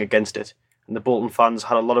of fighting against it, and the Bolton fans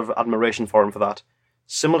had a lot of admiration for him for that,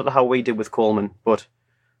 similar to how we did with Coleman. But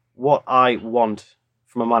what I want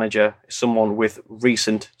from a manager is someone with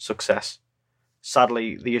recent success.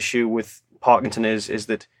 Sadly, the issue with Parkinson is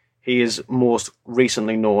that he is most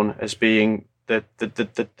recently known as being the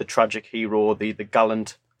tragic hero, the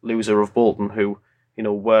gallant loser of Bolton, who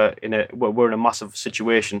were in a massive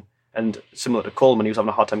situation, and similar to Coleman, he was having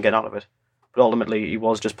a hard time getting out of it. But ultimately, he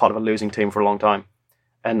was just part of a losing team for a long time,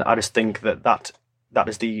 and I just think that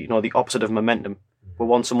is the opposite of momentum. We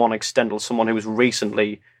want someone like Stendhal, someone who was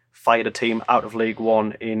recently fired a team out of League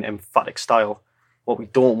One in emphatic style. What we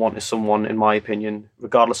don't want is someone, in my opinion,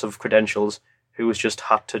 regardless of credentials, who has just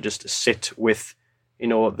had to just sit with,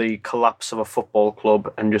 the collapse of a football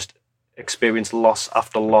club and just experience loss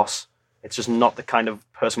after loss. It's just not the kind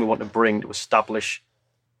of person we want to bring to establish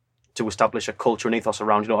a culture and ethos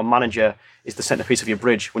around. A manager is the centerpiece of your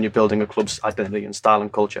bridge when you're building a club's identity and style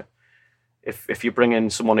and culture. If you bring in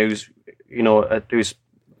someone who's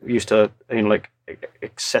used to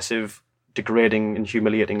excessive, degrading and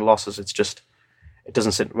humiliating losses, it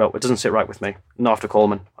doesn't sit well. It doesn't sit right with me. Not after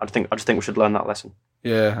Coleman. I just think we should learn that lesson.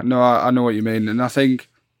 Yeah, no, I know what you mean, and I think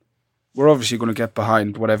we're obviously going to get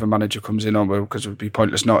behind whatever manager comes in on, because it would be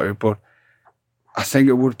pointless not to. But I think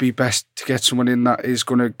it would be best to get someone in that is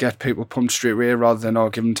going to get people pumped straight away, rather than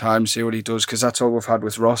give him time, see what he does, because that's all we've had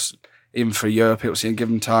with Ross. Even for a year, people saying give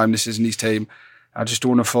him time. This isn't his team. I just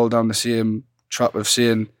don't want to fall down the same trap of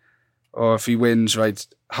saying, or if he wins, right,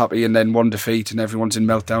 happy, and then one defeat and everyone's in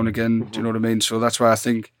meltdown again. Do you know what I mean? So that's why I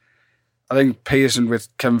think Pearson with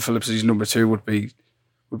Kevin Phillips as his number 2 would be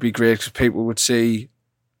great, because people would see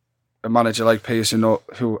a manager like Pearson,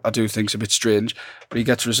 who I do think's a bit strange, but he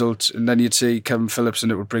gets results, and then you'd see Kevin Phillips,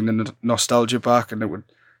 and it would bring the nostalgia back, and it would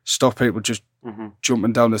stop people just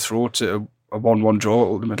jumping down the throat at a 1-1 draw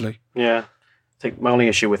ultimately. Yeah, I think my only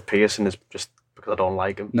issue with Pearson is just because I don't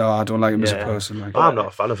like him. No, I don't like him as a person. Like, I'm not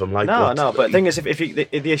a fan of him. Like, no. But the thing is, if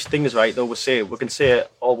the thing is right, though, we can say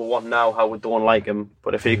all we want now how we don't like him.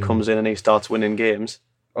 But if he comes in and he starts winning games,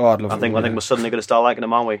 I'd love I think we're suddenly going to start liking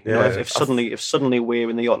him, aren't we? Yeah. You know, if suddenly we're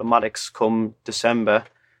in the automatics come December,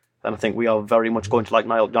 then I think we are very much going to like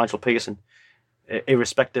Nigel Pearson,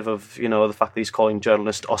 irrespective of the fact that he's calling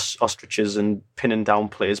journalists ostriches and pinning down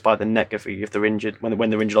players by the neck if they're injured when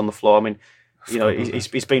they're injured on the floor. I mean,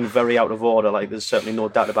 he's been very out of order. Like, there's certainly no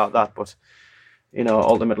doubt about that. But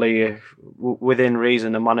ultimately, within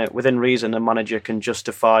reason, a manager can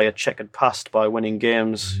justify a checkered past by winning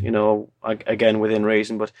games. Again within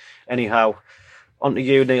reason. But anyhow, on to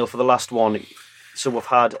you, Neil, for the last one. So we've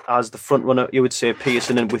had as the front runner, you would say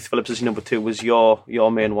Pearson, and with Phillips as number 2 was your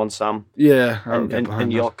main one, Sam. Yeah,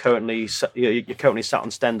 and you're currently sat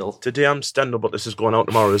on Stendhal. Today I'm Stendhal, but this is going out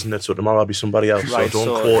tomorrow, isn't it? So tomorrow I'll be somebody else. Right, so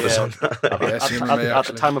don't quote us on that. At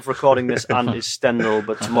the time of recording this, Ant is Stendhal,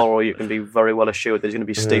 but tomorrow you can be very well assured there's going to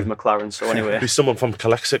be Steve McLaren. So anyway, be someone from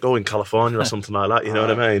Calexico in California or something like that. You know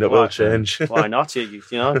what I mean? It will change. Why not?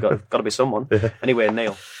 Got to be someone. Anyway,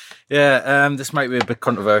 Neil. Yeah, this might be a bit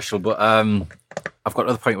controversial, but I've got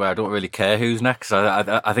to the point where I don't really care who's next.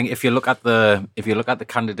 I think if you look at the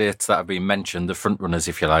candidates that have been mentioned, the front runners,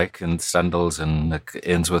 if you like, and Stendhal's and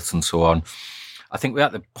Ainsworth's and so on, I think we're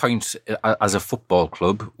at the point as a football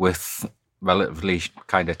club with relatively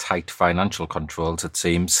kind of tight financial controls, it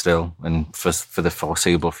seems, still, and for the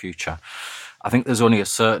foreseeable future. I think there's only a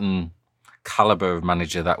certain calibre of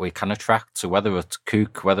manager that we can attract. So whether it's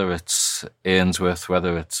Cook, whether it's Ainsworth,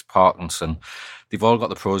 whether it's Parkinson, they've all got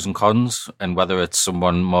the pros and cons. And whether it's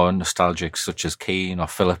someone more nostalgic such as Keane or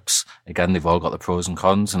Phillips, again, they've all got the pros and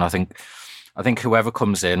cons. And I think whoever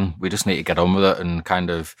comes in, we just need to get on with it and kind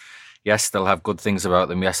of, yes, they'll have good things about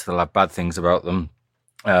them. Yes, they'll have bad things about them,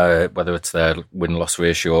 whether it's their win-loss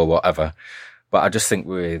ratio or whatever. But I just think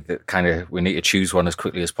we need to choose one as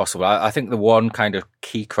quickly as possible. I think the one kind of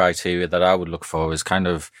key criteria that I would look for is kind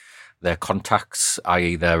of their contacts,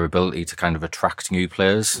 i.e. their ability to kind of attract new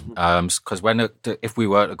players. Because if we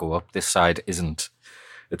were to go up, this side it's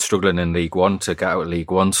struggling in League One to get out of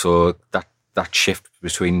League One. So that shift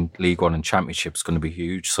between League One and Championship is going to be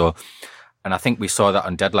huge. So, and I think we saw that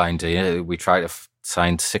on deadline day. We tried to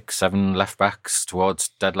sign 6-7 left backs towards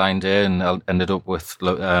deadline day and ended up with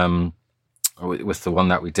the one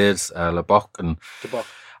that we did, Lebock. And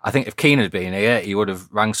I think if Keane had been here, he would have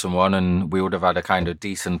rang someone and we would have had a kind of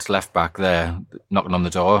decent left back there knocking on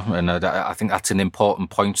the door. And I think that's an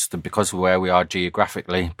important point because of where we are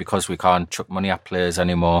geographically, because we can't chuck money at players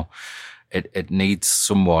anymore. It needs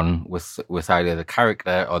someone with either the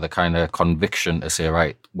character or the kind of conviction to say,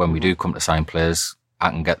 right, when we do come to sign players,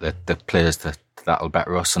 I can get the players that'll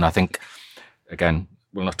better us. And I think, again,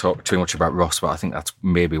 we'll not talk too much about Ross, but I think that's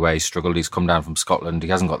maybe where he's struggled. He's come down from Scotland. He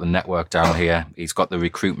hasn't got the network down here. He's got the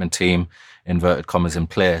recruitment team, inverted commas, in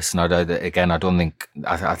place. And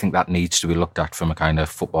I think that needs to be looked at from a kind of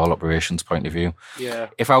football operations point of view. Yeah.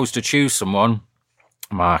 If I was to choose someone,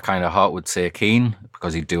 my kind of heart would say Keane,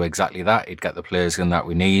 because he'd do exactly that. He'd get the players in that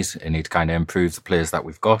we need, and he'd kind of improve the players that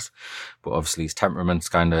we've got. But obviously his temperament's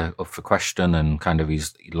kind of up for question and kind of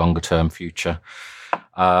his longer-term future.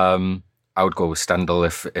 I would go with Stendhal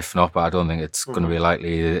if not, but I don't think it's going to be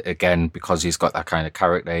likely, again, because he's got that kind of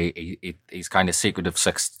character. He's kind of secret of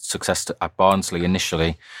success at Barnsley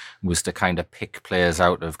initially was to kind of pick players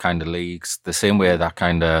out of kind of leagues, the same way that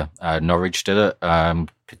kind of Norwich did it.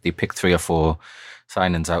 They picked 3 or 4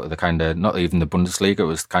 signings out of the kind of, not even the Bundesliga, it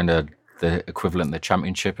was kind of the equivalent of the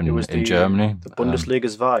Championship in Germany. The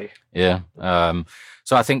Bundesliga's Vi. Yeah.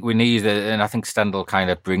 So I think we need, and I think Stendhal kind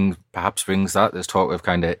of brings that. There's talk of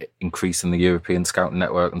kind of increasing the European scouting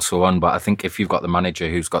network and so on. But I think if you've got the manager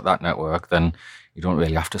who's got that network, then you don't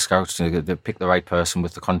really have to scout. They pick the right person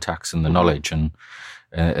with the contacts and the knowledge, and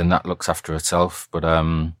that looks after itself. But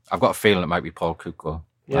I've got a feeling it might be Paul Cook, though.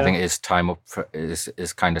 Yeah. I think it is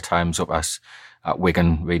time's up at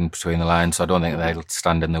Wigan, reading between the lines. So I don't think they'll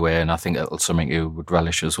stand in the way, and I think it'll something you would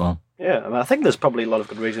relish as well. Yeah, I mean, I think there's probably a lot of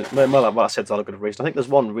good reasons. Well, what I said is a lot of good reasons. I think there's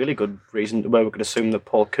one really good reason where we could assume that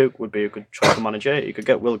Paul Cook would be a good choice for manager. You could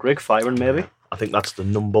get Will Grigg firing, maybe. I think that's the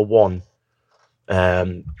number one.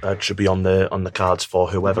 That should be on the cards for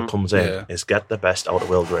whoever comes in, is get the best out of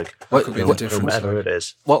Will Grigg. Whoever it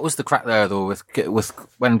is. What was the crack there, though, with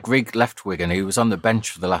when Grigg left Wigan? He was on the bench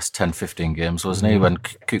for the last 10-15 games, wasn't he, when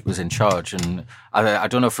Cook was in charge? And I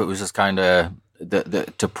don't know if it was just kind of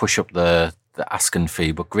to push up the asking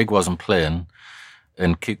fee, but Grigg wasn't playing.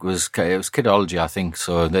 And it was kidology, I think.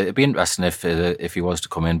 So it'd be interesting if he was to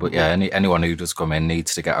come in. But yeah, anyone who does come in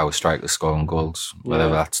needs to get our strikers scoring goals, whether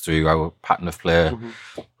that's through our pattern of play,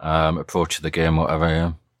 approach to the game, whatever.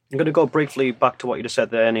 Yeah. I'm going to go briefly back to what you just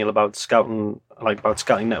said there, Neil, about scouting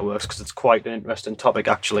networks, because it's quite an interesting topic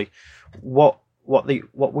actually. What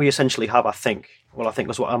we essentially have, I think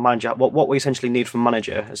that's what our manager. What we essentially need from a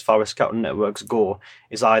manager, as far as scouting networks go,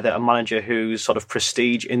 is either a manager whose sort of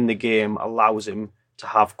prestige in the game allows him to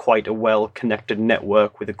have quite a well-connected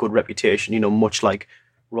network with a good reputation, much like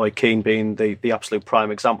Roy Keane being the absolute prime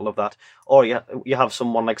example of that. Or you have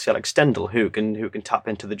someone like, say, like Stendhal, who can tap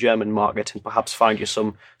into the German market and perhaps find you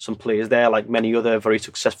some players there, like many other very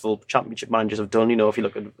successful Championship managers have done. If you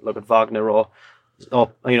look at Wagner or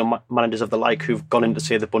managers of the like who've gone into,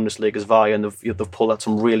 say, the Bundesliga's via, and they've pulled out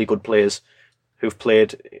some really good players who've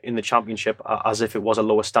played in the Championship as if it was a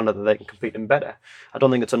lower standard that they can compete in better. I don't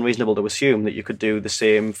think it's unreasonable to assume that you could do the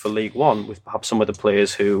same for League One with perhaps some of the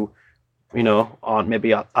players who, aren't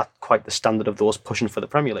maybe at quite the standard of those pushing for the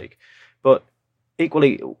Premier League. But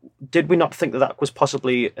equally, did we not think that was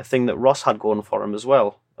possibly a thing that Ross had going for him as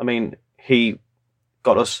well? I mean, he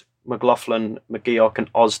got us McLaughlin, McGeoch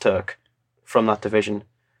and Ozturk from that division.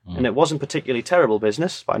 And it wasn't particularly terrible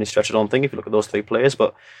business by any stretch, I don't think, if you look at those three players,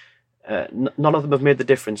 but none of them have made the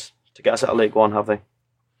difference to get us out of League One, have they?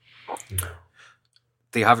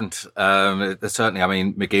 They haven't. Certainly, I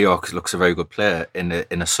mean, McGeoch looks a very good player in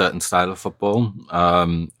a certain style of football.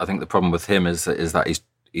 I think the problem with him is that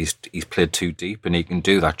he's played too deep, and he can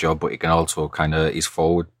do that job, but he can also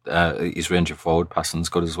his range of forward passing is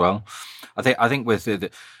good as well. I think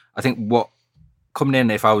what coming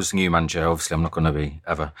in, if I was a new manager, obviously I'm not going to be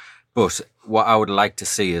ever. But what I would like to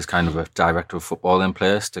see is kind of a director of football in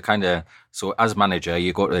place to so as manager,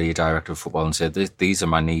 you go to your director of football and say, these are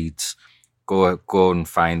my needs. Go and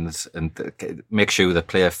find and make sure the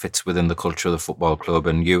player fits within the culture of the football club,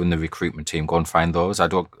 and you and the recruitment team go and find those. I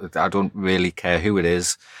don't really care who it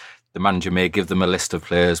is. The manager may give them a list of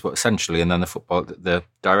players, but essentially, and then the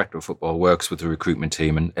director of football works with the recruitment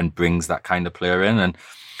team and brings that kind of player in. And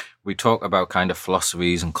we talk about kind of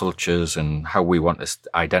philosophies and cultures and how we want this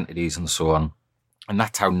identities and so on. And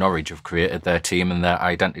that's how Norwich have created their team and their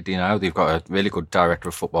identity now. They've got a really good director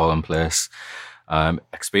of football in place,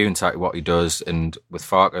 experience at what he does. And with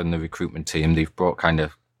Farke and the recruitment team, they've brought kind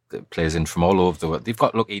of players in from all over the world. They've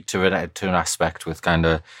got lucky to an aspect with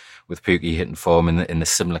Pukki hitting form in the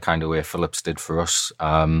similar kind of way Phillips did for us.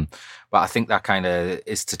 But I think that kind of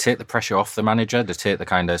is to take the pressure off the manager, so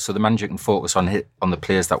the manager can focus on the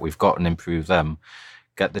players that we've got and improve them.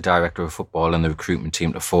 Get the director of football and the recruitment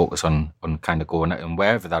team to focus on kind of going out, and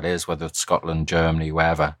wherever that is, whether it's Scotland, Germany,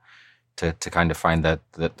 wherever, to kind of find that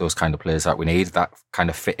those kind of players that we need that kind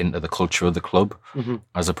of fit into the culture of the club,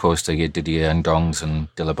 as opposed to your Didier Ndongs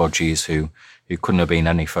and Dillabodjis who couldn't have been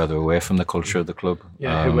any further away from the culture of the club.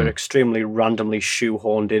 Yeah, who were extremely randomly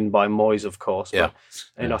shoehorned in by Moyes, of course. Yeah.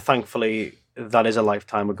 But, thankfully, that is a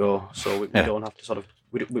lifetime ago, so we don't have to sort of,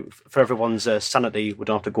 for everyone's sanity, we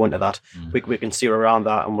don't have to go into that. We can steer around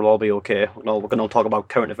that and we'll all be okay. We're going to talk about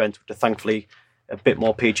current events, which are thankfully a bit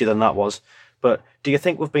more peachy than that was. But do you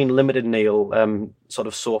think we've been limited, Neil, sort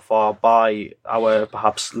of so far by our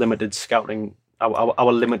perhaps limited scouting,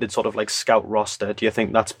 our limited sort of like scout roster? Do you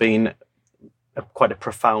think that's been quite a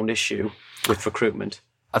profound issue with recruitment?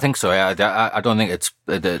 I think so. Yeah. I don't think it's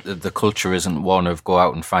the culture isn't one of go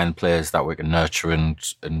out and find players that we can nurture and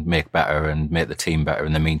make better and make the team better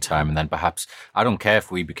in the meantime. And then perhaps, I don't care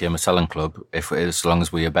if we became a selling club, as long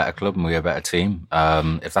as we're a better club and we're a better team.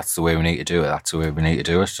 If that's the way we need to do it, that's the way we need to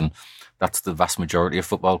do it. And that's the vast majority of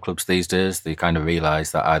football clubs these days. They kind of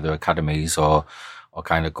realise that either academies or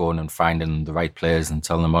kind of going and finding the right players and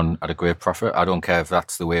selling them on at a great profit. I don't care if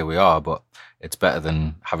that's the way we are, but it's better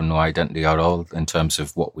than having no identity at all in terms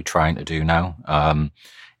of what we're trying to do now.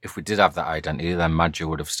 If we did have that identity, then Maggio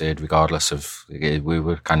would have stayed regardless of, we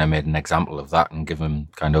would kind of made an example of that and give him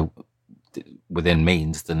kind of within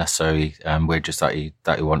means the necessary wages that he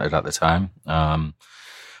wanted at the time.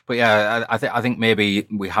 But yeah, I think maybe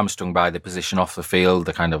we hamstrung by the position off the field,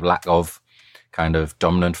 the kind of lack of kind of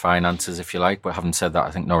dominant finances, if you like. But having said that,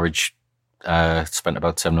 I think Norwich spent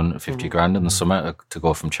about 750 grand in the summer to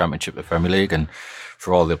go from Championship to Premier League, and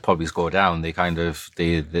for all they'll probably go down, they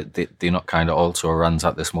not kind of alter runs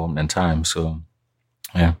at this moment in time. So,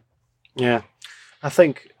 yeah, I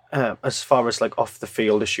think as far as like off the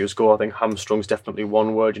field issues go, I think hamstrung's definitely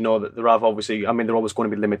one word. That there have obviously, I mean, there are always going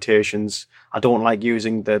to be limitations. I don't like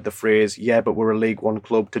using the phrase, but we're a League One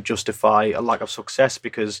club to justify a lack of success,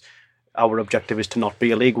 because our objective is to not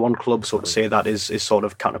be a League One club, so to say that is sort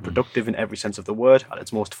of counterproductive in every sense of the word at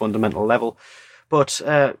its most fundamental level. But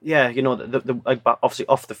like, obviously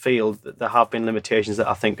off the field, there have been limitations that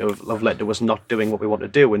I think have led to us not doing what we want to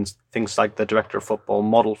do, and things like the director of football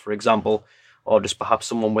model, for example, or just perhaps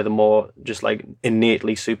someone with a more just like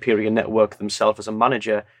innately superior network themselves as a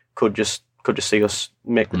manager could just see us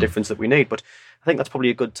make the difference that we need. But I think that's probably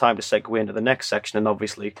a good time to segue into the next section. And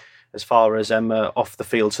obviously, as far as off the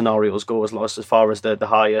field scenarios go, as far as the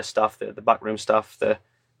higher staff, the backroom staff, the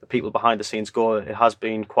people behind the scenes go, it has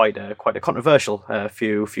been quite a controversial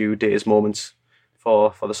few days, moments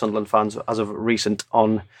for the Sunderland fans as of recent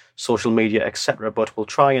on social media, etc. But we'll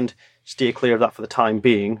try and steer clear of that for the time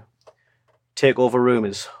being. Takeover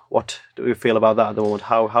rumours. What do we feel about that at the moment?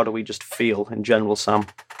 How do we just feel in general, Sam?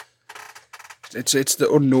 It's the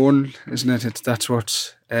unknown, isn't it? That's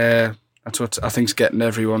what I think's getting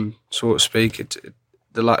everyone, so to speak.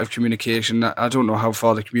 The lack of communication. I don't know how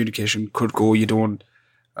far the communication could go. You don't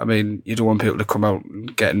want people to come out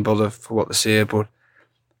and get in bother for what they say, but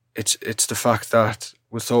it's the fact that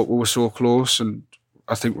we thought we were so close, and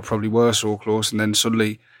I think we probably were so close, and then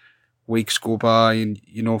suddenly weeks go by and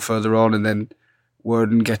further on, and then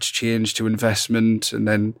wording gets changed to investment, and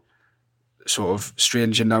then sort of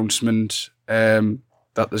strange announcement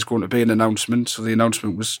that there's going to be an announcement. So the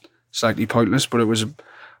announcement was slightly pointless, but it was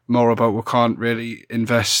more about we can't really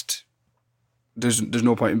invest. There's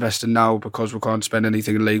no point investing now because we can't spend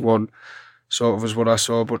anything in League One, sort of is what I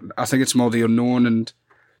saw. But I think it's more the unknown and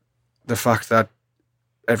the fact that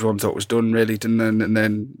everyone thought it was done, really, didn't they? And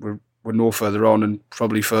then we're no further on and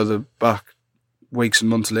probably further back weeks and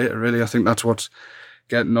months later, really. I think that's what's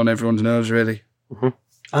getting on everyone's nerves, really. Mm-hmm.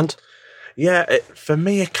 And? Yeah, for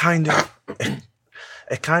me, it kind of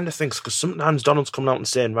thinks, because sometimes Donald's coming out and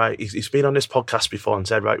saying, right, he's been on this podcast before and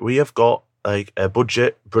said, right, we have got like a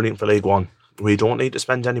budget brilliant for League One. We don't need to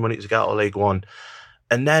spend any money to get out of League One.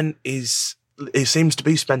 And then he seems to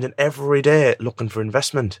be spending every day looking for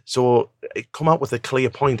investment. So come out with a clear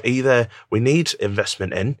point. Either we need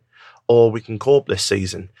investment in, or we can cope this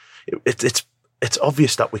season. It's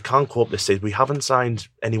obvious that we can't cope this season. We haven't signed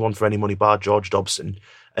anyone for any money bar George Dobson.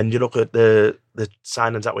 And you look at the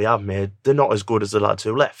signings that we have made, they're not as good as the lads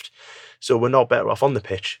who left. So we're not better off on the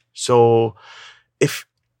pitch. So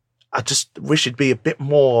I just wish he'd be a bit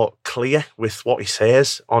more clear with what he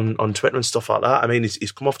says on Twitter and stuff like that. I mean,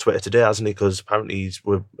 he's come off Twitter today, hasn't he? Because apparently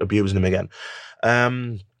we're abusing him again.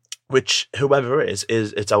 Which, whoever it is,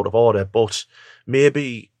 it's out of order. But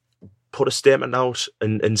maybe put a statement out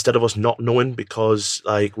and instead of us not knowing, because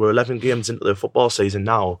like we're 11 games into the football season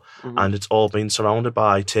now, and it's all been surrounded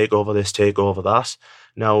by take over this, take over that.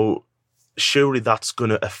 Now, surely that's going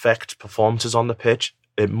to affect performances on the pitch.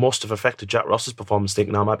 It must have affected Jack Ross's performance,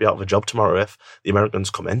 thinking I might be out of a job tomorrow if the Americans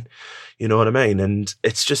come in. You know what I mean? And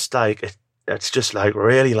it's just like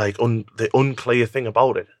really like the unclear thing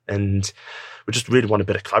about it. And we just really want a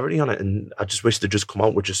bit of clarity on it. And I just wish they'd just come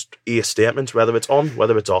out with just a statement, whether it's on,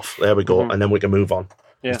 whether it's off. There we go. And then we can move on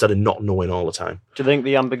instead of not knowing all the time. Do you think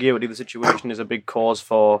the ambiguity of the situation is a big cause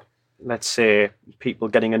for, let's say, people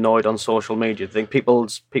getting annoyed on social media? Do you think people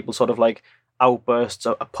sort of like outbursts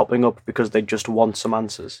are popping up because they just want some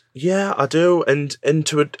answers? Yeah, I do. And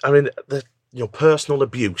into it, I mean, personal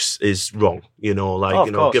abuse is wrong. Given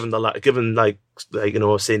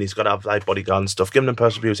saying he's got to have like bodyguard and stuff, giving them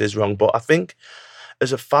personal abuse is wrong. But I think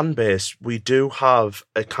as a fan base, we do have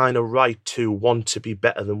a kind of right to want to be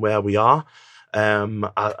better than where we are.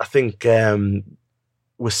 I think we're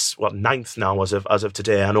ninth now as of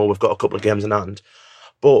today. I know we've got a couple of games in hand,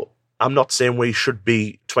 but I'm not saying we should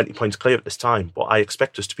be 20 points clear at this time, but I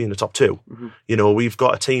expect us to be in the top two. Mm-hmm. We've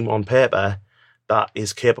got a team on paper that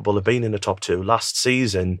is capable of being in the top two. Last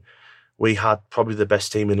season, we had probably the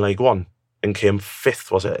best team in League One and came fifth,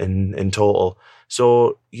 was it, in total.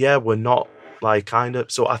 So, yeah, we're not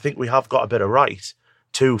so I think we have got a bit of right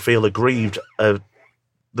to feel aggrieved of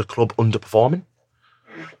the club underperforming.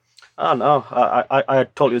 I know. I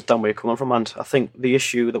totally understand where you're coming from, and I think the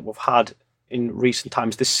issue that we've had in recent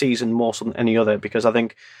times, this season more so than any other, because I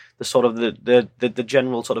think the sort of the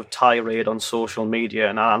general sort of tirade on social media,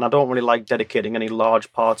 and I don't really like dedicating any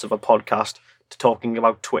large parts of a podcast to talking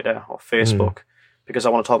about Twitter or Facebook, because I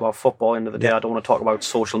want to talk about football. At the end of the day, I don't want to talk about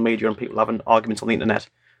social media and people having arguments on the internet,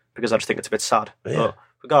 because I just think it's a bit sad. Yeah. But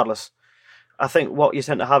regardless, I think what you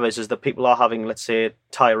tend to have is that people are having, let's say,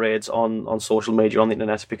 tirades on social media, on the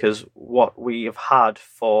internet, because what we have had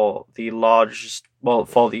for the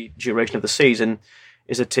duration of the season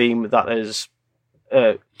is a team that is,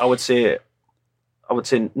 I would say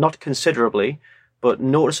not considerably, but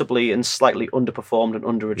noticeably and slightly underperformed and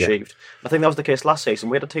underachieved. I think that was the case last season.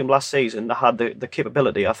 We had a team last season that had the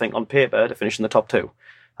capability, I think, on paper, to finish in the top 2.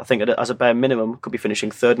 I think as a bare minimum could be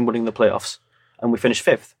finishing 3rd and winning the playoffs, and we finished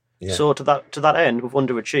 5th. Yeah. So to that end, we've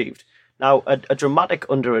underachieved. Now, a dramatic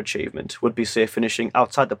underachievement would be, say, finishing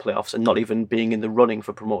outside the playoffs and not even being in the running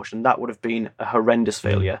for promotion. That would have been a horrendous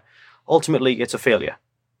failure. Ultimately, it's a failure.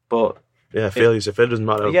 But failure's a failure, doesn't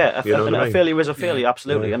matter. Yeah, a failure is a failure,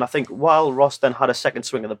 absolutely. Yeah. And I think while Ross then had a second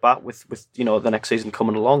swing of the bat with the next season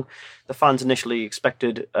coming along, the fans initially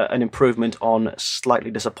expected an improvement on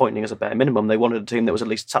slightly disappointing as a bare minimum. They wanted a team that was at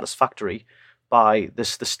least satisfactory by the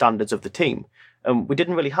standards of the team. And we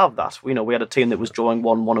didn't really have that. We had a team that was drawing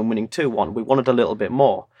 1-1 and winning 2-1. We wanted a little bit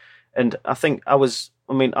more. And I think I was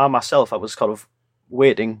kind of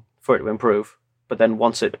waiting for it to improve. But then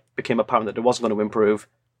once it became apparent that it wasn't going to improve,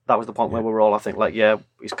 that was the point where we were all, I think, like,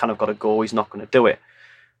 he's kind of got to go. He's not going to do it.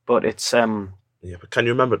 But it's... but can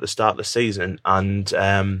you remember at the start of the season and,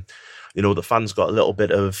 the fans got a little bit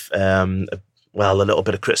of... a little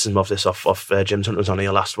bit of criticism of this off James Hunter was on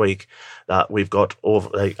here last week, that we've got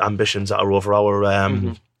ambitions that are over our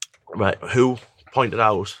right. Who pointed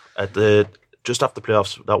out just after the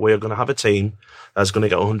playoffs that we're going to have a team that's going to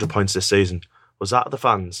get 100 points this season? Was that the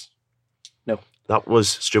fans? No, that was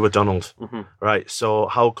Stuart Donald. Right. So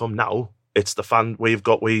how come now it's the fan? We have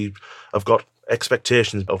got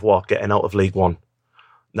expectations of what getting out of League One.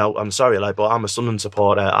 Now, I'm sorry, but I'm a Sunderland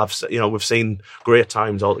supporter. We've seen great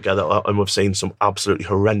times all together, and we've seen some absolutely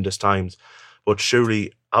horrendous times. But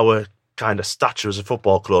surely our kind of stature as a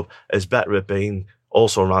football club is better at being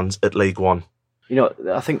also runs at League One.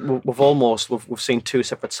 I think we've seen two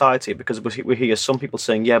separate sides here, because we hear some people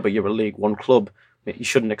saying, yeah, but you're a League One club. You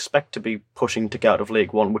shouldn't expect to be pushing to get out of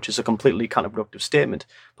League One, which is a completely counterproductive statement.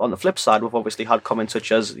 But on the flip side, we've obviously had comments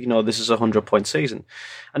such as, this is a 100-point season,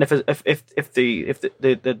 and if the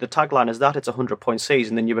tagline is that it's a 100-point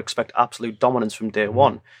season, then you expect absolute dominance from day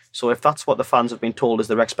one. So if that's what the fans have been told is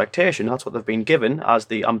their expectation, that's what they've been given as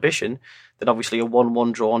the ambition, then obviously a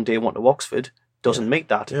 1-1 draw on day one to Oxford doesn't meet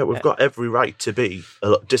that. Yeah, we've got every right to be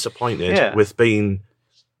disappointed with being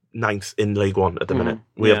 9th in League One at the minute.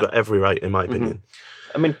 We have got every right, in my opinion.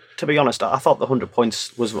 I mean, to be honest, I thought the 100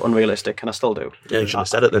 points was unrealistic, and I still do. Yeah, you should have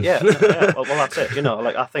said it then. Yeah. Well, that's it.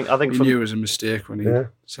 I think he knew it was a mistake when he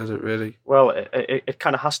said it. Really. Well, it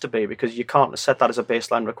kind of has to be, because you can't set that as a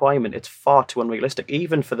baseline requirement. It's far too unrealistic,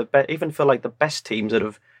 even for the best teams that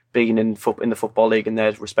have been in the Football League in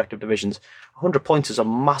their respective divisions. 100 points is a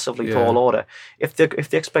massively tall order. If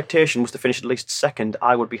the expectation was to finish at least second,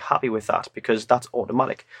 I would be happy with that, because that's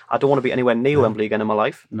automatic. I don't want to be anywhere near Wembley again in my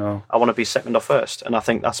life. No. I want to be second or first, and I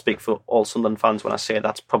think I speak for all Sunderland fans when I say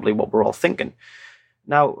that's probably what we're all thinking.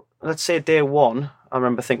 Now, let's say day one, I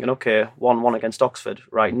remember thinking, okay, 1-1 against Oxford,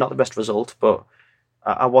 right? Not the best result, but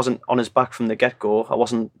I wasn't on his back from the get-go. I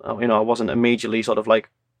wasn't immediately sort of like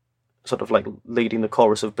leading the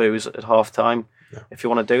chorus of boos at half time. Yeah. If you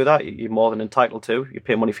want to do that, you're more than entitled to. You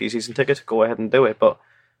pay money for your season ticket, go ahead and do it. But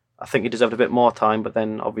I think you deserved a bit more time. But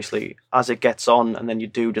then obviously as it gets on, and then you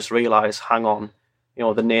do just realise, hang on, the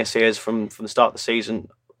naysayers from the start of the season,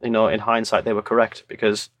 in hindsight, they were correct,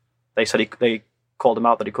 because they said they called him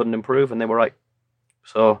out that he couldn't improve, and they were right.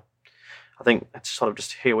 So I think it's sort of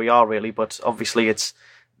just here we are, really. But obviously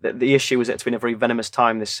the issue is that it's been a very venomous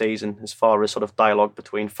time this season as far as sort of dialogue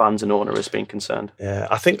between fans and owner is being concerned. Yeah,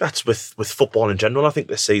 I think that's with football in general. I think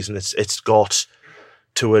this season it's got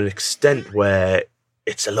to an extent where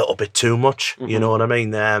it's a little bit too much. You know what I mean?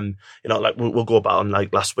 We'll go back on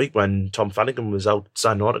like last week when Tom Flanagan was out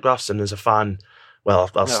signing autographs, and as a fan,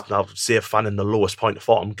 I'll see a fan in the lowest point of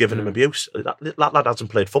form giving him abuse. That lad hasn't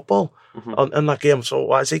played football in that game, so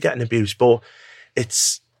why is he getting abuse? But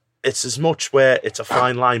it's as much where it's a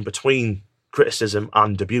fine line between criticism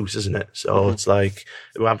and abuse, isn't it? So it's like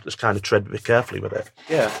we have to just kind of tread a bit carefully with it.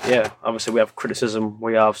 Yeah. Obviously, we have criticism.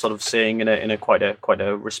 We have sort of saying in a quite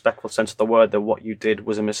a respectful sense of the word that what you did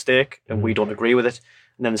was a mistake, and we don't agree with it.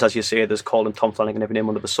 And then, as you say, there's calling Tom Flanagan every name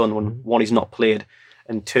under the sun when one, he's not played,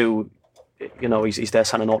 and two, he's there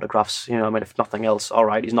signing autographs. If nothing else, all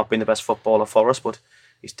right, he's not been the best footballer for us, but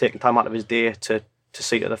he's taking time out of his day to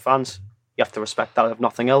see to the fans. You have to respect that, if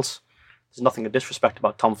nothing else. There's nothing to disrespect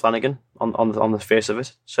about Tom Flanagan on the face of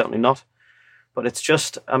it, certainly not. But it's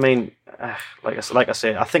just, like I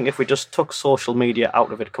say, I think if we just took social media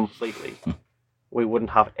out of it completely, we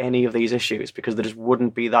wouldn't have any of these issues, because there just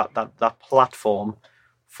wouldn't be that platform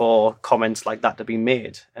for comments like that to be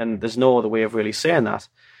made. And there's no other way of really saying that.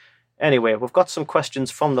 Anyway, we've got some questions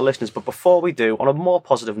from the listeners, but before we do, on a more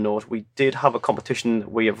positive note, we did have a competition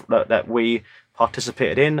that we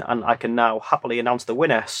participated in, and I can now happily announce the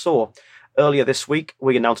winner. So, Earlier this week,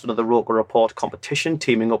 we announced another Roker Report competition,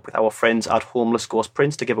 teaming up with our friends at Homeless Ghost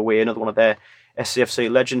Prints to give away another one of their SCFC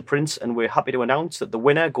Legend prints, and we're happy to announce that the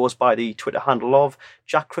winner goes by the Twitter handle of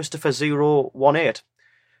JackChristopher018.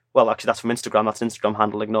 Well, actually, that's from Instagram. That's an Instagram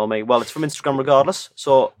handle. Ignore me. Well, it's from Instagram regardless.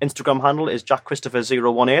 So, Instagram handle is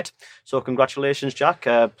JackChristopher018. So, congratulations, Jack.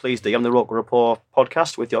 Please DM the Roker Report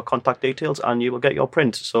podcast with your contact details, and you will get your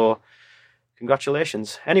print. So,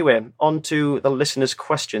 congratulations. Anyway, on to the listeners'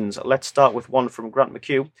 questions. Let's start with one from Grant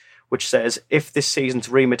McHugh, which says, if this season's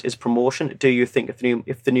remit is promotion, do you think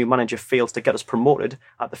if the new manager fails to get us promoted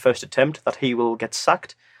at the first attempt, that he will get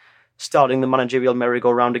sacked, starting the managerial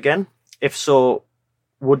merry-go-round again? If so,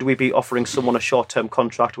 would we be offering someone a short-term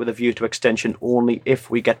contract with a view to extension only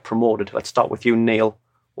if we get promoted? Let's start with you, Neil.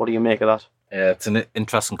 What do you make of that? Yeah, it's an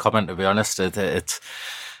interesting comment, to be honest. I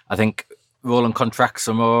think rolling contracts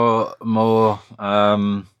are more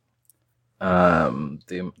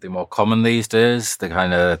the more common these days. The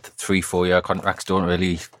kind of 3-4 year contracts don't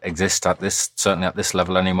really exist certainly at this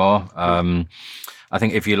level anymore. I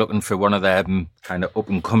think if you're looking for one of them kind of up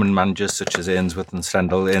and coming managers such as Ainsworth and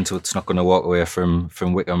Stendhal, Ainsworth's not going to walk away from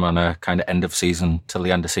Wickham on a kind of end of season till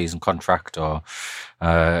the end of season contract, or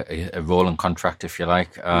a rolling contract, if you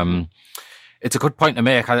like. It's a good point to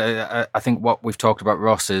make. I think what we've talked about,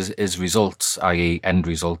 Ross, is results, i.e. end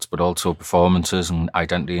results, but also performances and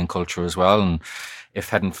identity and culture as well. And if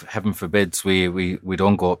heaven forbids we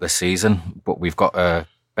don't go up this season, but we've got a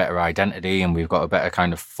better identity and we've got a better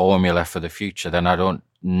kind of formula for the future, then I don't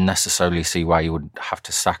necessarily see why you would have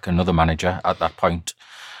to sack another manager at that point.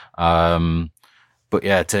 But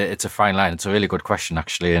yeah, it's a fine line. It's a really good question,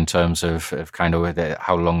 actually, in terms of kind of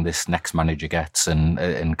how long this next manager gets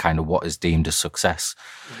and kind of what is deemed as success.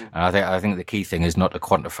 Mm-hmm. And I think the key thing is not to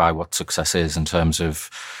quantify what success is in terms of.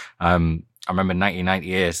 I remember in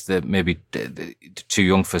 1998, that maybe too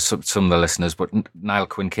young for some of the listeners, but Niall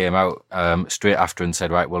Quinn came out straight after and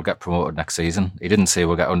said, right, we'll get promoted next season. He didn't say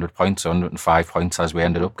we'll get 100 points or 105 points as we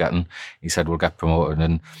ended up getting. He said we'll get promoted.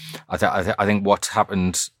 And I think what's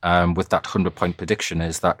happened with that 100-point prediction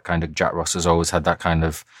is that kind of Jack Ross has always had that kind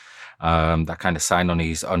of sign on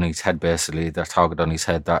his head, basically, that target on his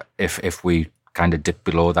head, that if we kind of dip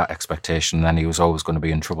below that expectation, then he was always going to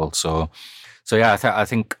be in trouble. So yeah, I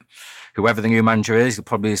think whoever the new manager is, he'll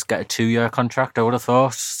probably just get a 2-year contract, I would have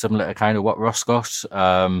thought, similar to kind of what Ross got.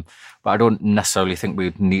 But I don't necessarily think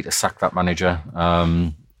we'd need to sack that manager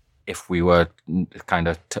if we were kind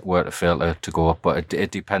of were to fail to go up. But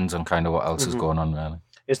it depends on kind of what else is going on, really.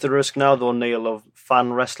 Is the risk now, though, Neil, of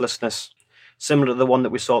fan restlessness, similar to the one that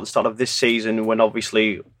we saw at the start of this season, when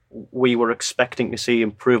obviously we were expecting to see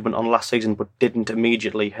improvement on last season but didn't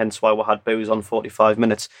immediately, hence why we had boos on 45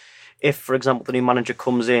 minutes? If, for example, the new manager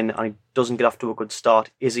comes in and he doesn't get off to a good start,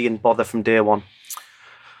 is he in bother from day one?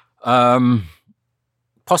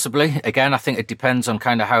 Possibly. Again, I think it depends on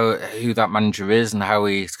kind of who that manager is and how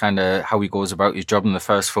he goes about his job in the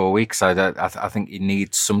first 4 weeks. I think he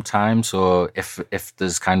needs some time. So if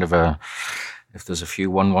there's kind of a few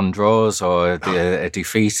 1-1 draws or a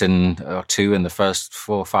defeat or two in the first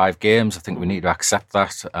 4 or 5 games, I think we need to accept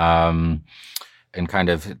that and kind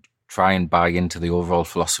of try and buy into the overall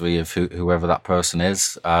philosophy of whoever that person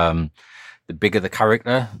is. The bigger the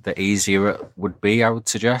character, the easier it would be, I would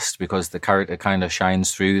suggest, because the character kind of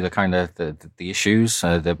shines through the kind of the issues,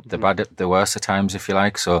 the bad, the worse at times, if you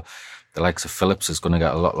like. So the likes of Phillips is going to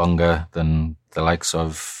get a lot longer than the likes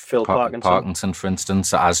of Phil Parkinson, for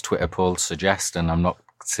instance, as Twitter polls suggest. And I'm not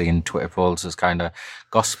seeing Twitter polls as kind of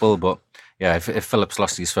gospel, but yeah, if Phillips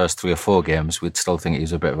lost his first 3 or 4 games, we'd still think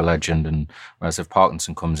he's a bit of a legend. And whereas if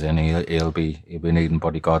Parkinson comes in, he'll be needing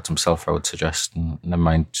bodyguards himself, I would suggest. And never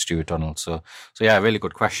mind Stuart Donald. So yeah, really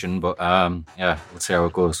good question. But yeah, we'll see how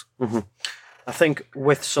it goes. Mm-hmm. I think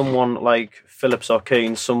with someone like Phillips or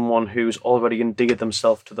Keane, someone who's already endeared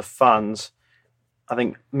themselves to the fans, I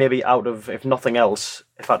think maybe out of, if nothing else,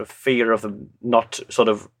 if out of fear of them not sort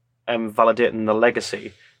of validating the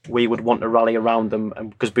legacy, we would want to rally around them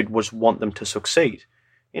because we'd just want them to succeed.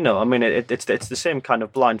 You know, I mean, it's the same kind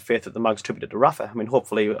of blind faith that the Mags attributed to Rafa. I mean,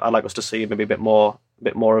 hopefully, I'd like us to see maybe a bit more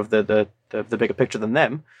of the bigger picture than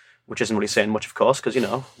them, which isn't really saying much, of course, because, you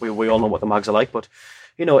know, we all know what the Mags are like. But,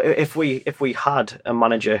 you know, if we had a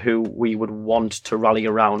manager who we would want to rally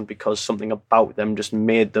around because something about them just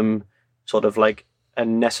made them sort of like a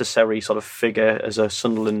necessary sort of figure as a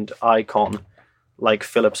Sunderland icon, like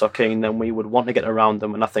Phillips or Keane, then we would want to get around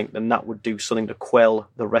them, and I think then that would do something to quell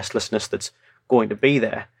the restlessness that's going to be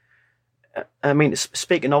there. I mean,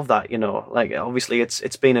 speaking of that, you know, like obviously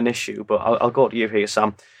it's been an issue, but I'll go to you here,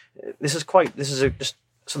 Sam. This is just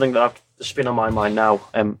something that I've just been on my mind now.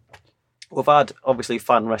 We've had obviously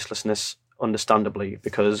fan restlessness understandably,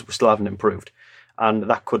 because we still haven't improved. And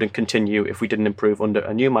that couldn't continue if we didn't improve under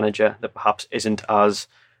a new manager that perhaps isn't as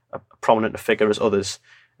a prominent a figure as others.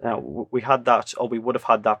 Now, we had that, or we would have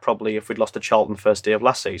had that probably if we'd lost to Charlton first day of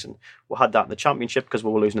last season. We had that in the Championship because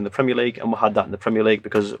we were losing in the Premier League, and we had that in the Premier League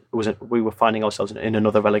because we were finding ourselves in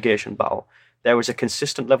another relegation battle. There is a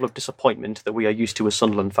consistent level of disappointment that we are used to as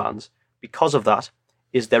Sunderland fans. Because of that,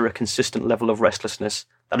 is there a consistent level of restlessness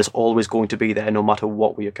that is always going to be there no matter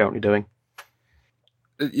what we are currently doing?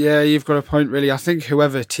 Yeah, you've got a point, really. I think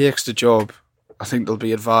whoever takes the job, I think they'll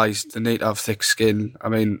be advised they need to have thick skin. I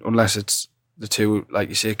mean, unless it's the two, like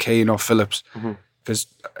you say, Keane or Phillips, because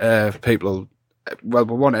people, well,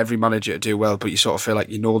 we want every manager to do well, but you sort of feel like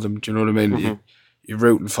you know them. Do you know what I mean? You're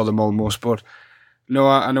rooting for them almost. But no,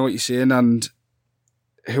 I know what you're saying, and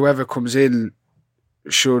whoever comes in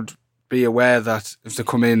should be aware that if they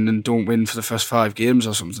come in and don't win for the first 5 games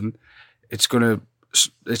or something, it's gonna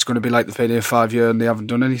be like they've been here 5 years and they haven't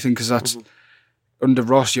done anything, because that's under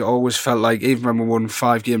Ross. You always felt like, even when we won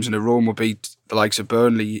 5 games in a row and we beat the likes of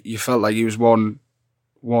Burnley, you felt like he was one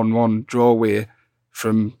draw away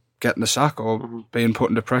from getting the sack or being put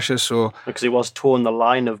under pressure. So because he was towing the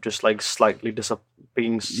line of just like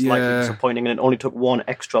being slightly disappointing, and it only took one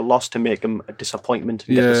extra loss to make him a disappointment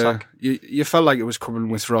and get the sack. You felt like it was coming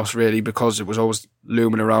with Ross, really, because it was always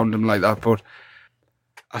looming around him like that. But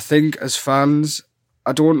I think as fans,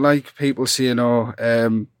 I don't like people saying,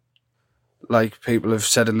 like people have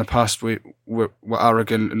said in the past, we're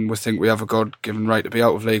arrogant and we think we have a God-given right to be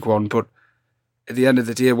out of League One. But at the end of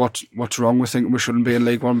the day, what's wrong with thinking we shouldn't be in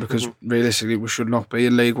League One? Because realistically, we should not be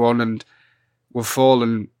in League One, and we've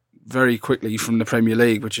fallen very quickly from the Premier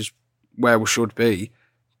League, which is where we should be,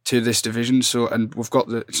 to this division. So, and we've got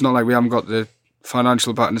it's not like we haven't got the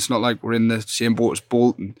financial back, and it's not like we're in the same boat as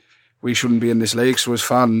Bolton. We shouldn't be in this league. So as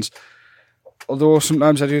fans, although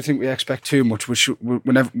sometimes I do think we expect too much, we're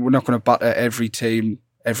not going to batter every team,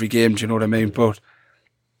 every game, do you know what I mean? But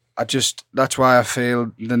that's why I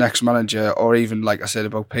feel the next manager, or even like I said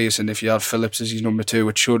about Pearson, if you had Phillips as his number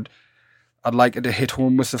 2, I'd like it to hit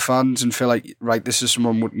home with the fans and feel like, right, this is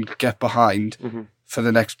someone we can get behind for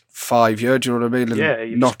the next 5 years, do you know what I mean?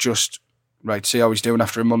 And not just, right, see how he's doing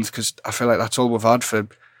after a month, because I feel like that's all we've had for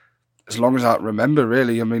as long as I remember,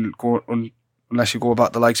 really. I mean, unless you go back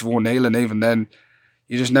to the likes of O'Neill, and even then,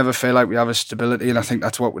 you just never feel like we have a stability, and I think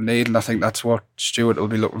that's what we need, and I think that's what Stuart will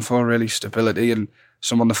be looking for, really, stability and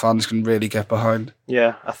someone the fans can really get behind.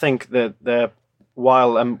 Yeah, I think that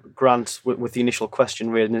while Grant, with the initial question,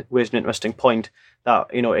 raised an interesting point that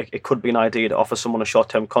it could be an idea to offer someone a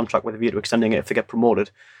short-term contract with a view to extending it if they get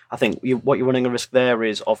promoted. I think what you're running a risk there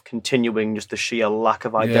is of continuing just the sheer lack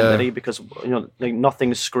of identity, because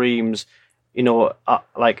nothing screams.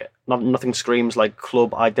 Nothing screams like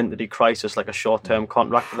club identity crisis like a short-term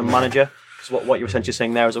contract with a manager. Because what you're essentially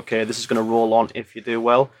saying there is, okay, this is going to roll on if you do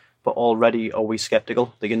well, but already are we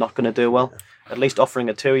sceptical that you're not going to do well? At least offering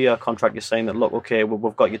a 2-year contract, you're saying that, look, okay,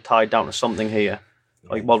 we've got you tied down to something here.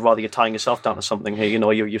 Rather you're tying yourself down to something here.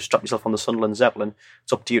 You've strapped yourself on the Sunderland Zeppelin.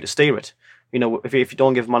 It's up to you to steer it. If you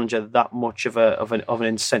don't give manager that much of an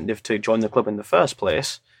incentive to join the club in the first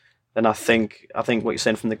place, then I think what you're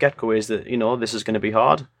saying from the get-go is that, this is going to be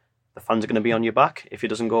hard. The fans are going to be on your back if it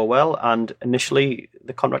doesn't go well. And initially,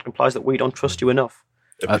 the contract implies that we don't trust you enough.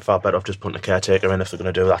 It'd be far better off just putting a caretaker in if they're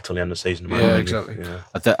going to do that till the end of the season. Yeah, exactly. Yeah.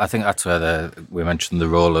 I think that's where we mentioned the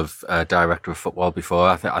role of director of football before.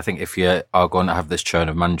 I think if you are going to have this churn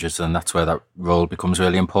of managers, then that's where that role becomes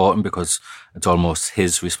really important, because it's almost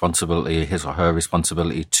his or her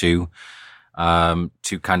responsibility to kind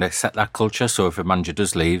of set that culture. So if a manager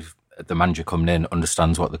does leave, the manager coming in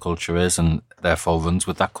understands what the culture is and therefore runs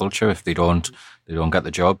with that culture. If they don't get the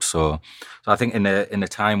job. So I think in a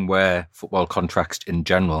time where football contracts in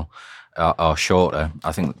general are shorter,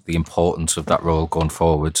 I think the importance of that role going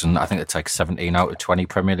forwards, and I think it's like 17 out of 20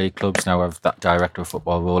 Premier League clubs now have that director of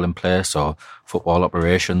football role in place, or football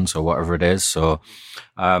operations, or whatever it is. So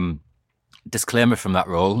disclaimer from that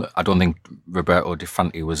role, I don't think Roberto Di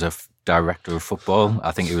Fanti was a director of football. I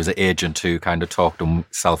think he was an agent who kind of talked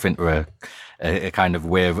himself into a kind of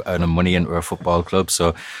way of earning money into a football club.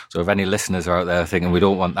 So if any listeners are out there thinking we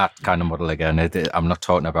don't want that kind of model again, I'm not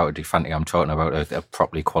talking about a Di Fanti, I'm talking about a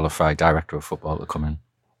properly qualified director of football to come in.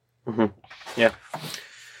 Mm-hmm. Yeah.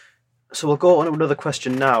 So we'll go on to another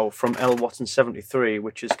question now from L. Watson 73,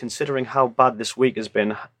 which is, considering how bad this week has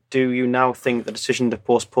been, do you now think the decision to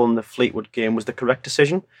postpone the Fleetwood game was the correct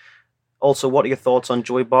decision? Also, what are your thoughts on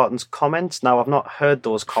Joey Barton's comments? Now, I've not heard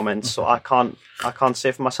those comments, so I can't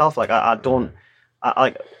say for myself. Like, I don't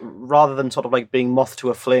I rather than sort of like being moth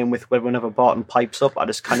to a flame with whenever Barton pipes up, I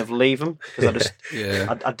just kind of leave him because I just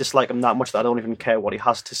I dislike him that much that I don't even care what he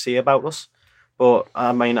has to say about us. But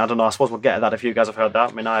I mean, I don't know. I suppose we'll get to that if you guys have heard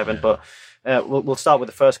that. I mean, I haven't. But we'll start with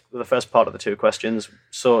the first part of the two questions.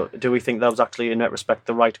 So, do we think that was actually in that respect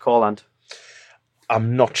the right call? And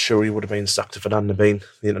I'm not sure he would have been sacked if it hadn't been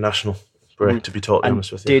the international break. To be totally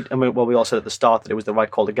honest with you, we all said at the start that it was the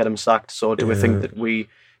right call to get him sacked. So, do we think that we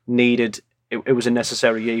needed? It was a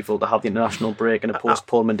necessary evil to have the international break and a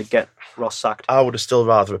postponement to get Ross sacked. I would have still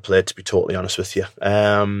rather have played, to be totally honest with you.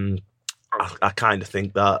 I kind of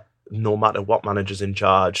think that no matter what manager's in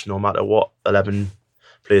charge, no matter what 11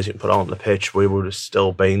 players you can put on the pitch, we would have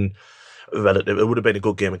still been relative. It would have been a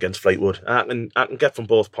good game against Fleetwood. And I can get from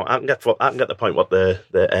both points. I can get the point what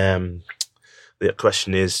the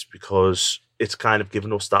question is, because it's kind of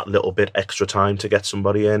given us that little bit extra time to get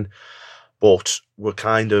somebody in. But we're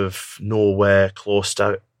kind of nowhere close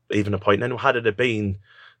to even a point. And had it been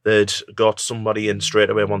they'd got somebody in straight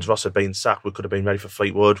away once Ross had been sacked, we could have been ready for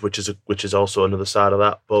Fleetwood, which is also another side of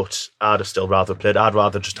that. But I'd have still rather played. I'd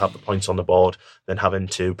rather just have the points on the board than having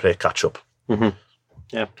to play catch up. Mm-hmm.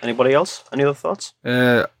 Yeah. Anybody else? Any other thoughts?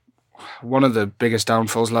 One of the biggest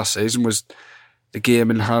downfalls last season was the games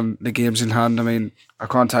in hand. I mean, I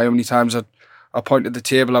can't tell you how many times I pointed the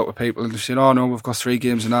table out to people and they said, "Oh no, we've got 3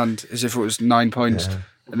 games in hand," as if it was 9 points. Yeah.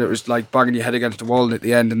 And it was like banging your head against the wall at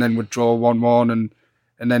the end, and then would draw 1-1,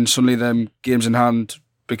 and then suddenly them games in hand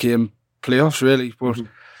became playoffs, really. But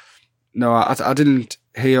no, I didn't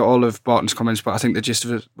hear all of Barton's comments, but I think the gist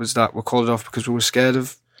of it was that we called it off because we were scared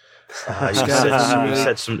of. He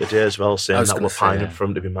said something today as well, saying that we're pining for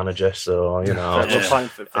him to be manager. So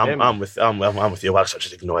I'm with you. I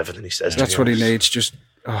just ignore everything he says. That's what he needs. Just.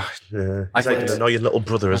 He's like an annoying little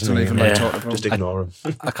brother, isn't he? Just ignore him.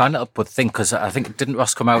 I can't help but think, because I think didn't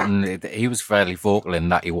Ross come out and he was fairly vocal in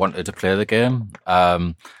that he wanted to play the game.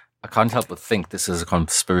 I can't help but think this is a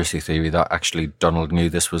conspiracy theory that actually Donald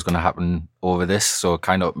knew this was going to happen over this, so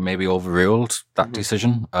kind of maybe overruled that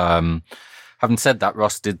decision. Having said that,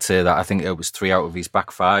 Ross did say that I think it was 3 out of his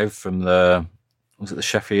back 5 from the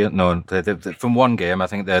Sheffield? No, from one game. I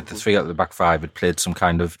think the 3 out of the back 5 had played some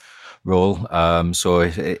kind of role. So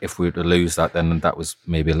if we were to lose that, then that was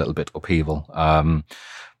maybe a little bit upheaval.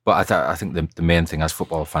 But I think the main thing as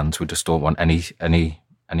football fans, we just don't want any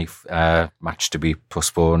match to be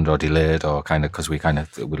postponed or delayed, or kind of, because we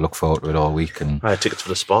look forward to it all week. And I had tickets for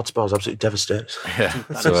the sports bar. I was absolutely devastated. Yeah,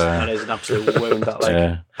 that is an absolute wound.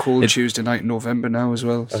 That cold Tuesday night in November now as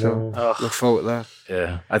well. So look forward to that.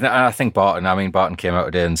 Yeah, I think Barton came out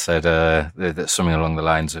today and said that something along the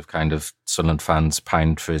lines of kind of Sunderland fans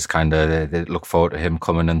pined for his kind of they look forward to him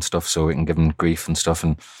coming and stuff, so we can give him grief and stuff.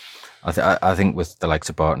 And I think with the likes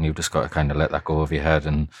of Barton, you've just got to kind of let that go over your head.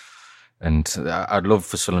 And I'd love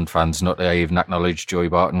for Sunderland fans not to even acknowledge Joey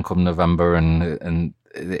Barton come November, and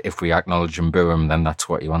if we acknowledge and boo him, then that's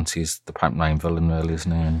what he wants. He's the pantomime villain, really,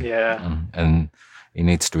 isn't he? And he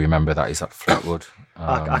needs to remember that he's at Fleetwood.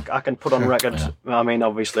 I can put on record. Yeah. I mean,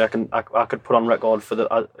 obviously, I could put on record for the.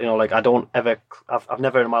 I've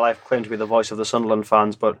never in my life claimed to be the voice of the Sunderland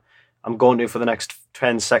fans, but I'm going to for the next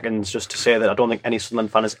 10 seconds just to say that I don't think any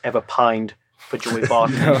Sunderland fan has ever pined for Joey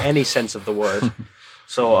Barton in any sense of the word.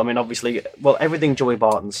 So, I mean, obviously, everything Joey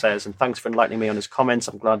Barton says, and thanks for enlightening me on his comments.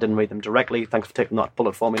 I'm glad I didn't read them directly. Thanks for taking that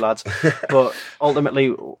bullet for me, lads. But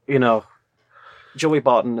ultimately, Joey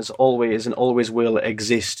Barton has always and always will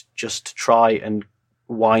exist just to try and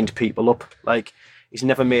wind people up. Like, he's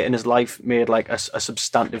never in his life made like a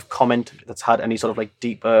substantive comment that's had any sort of like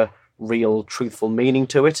deeper, real, truthful meaning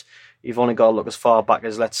to it. You've only got to look as far back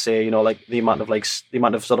as, let's say, like the amount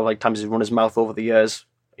of sort of like times he's run his mouth over the years,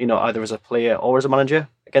 either as a player or as a manager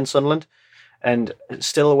against Sunderland. And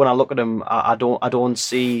still, when I look at him, I don't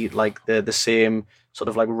see like the same sort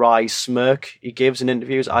of like wry smirk he gives in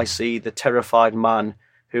interviews. I see the terrified man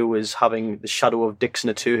who was having the shadow of Dixon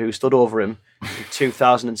Atu, who stood over him in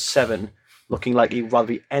 2007, looking like he'd rather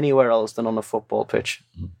be anywhere else than on a football pitch.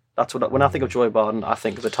 That's what when I think of Joey Barton, I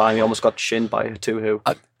think of the time he almost got shinned by Atu.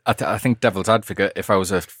 I think devil's advocate, if I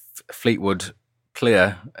was a Fleetwood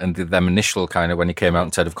player and them initial kind of when he came out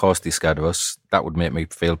and said, of course they're scared of us, that would make me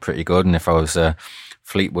feel pretty good. And if I was a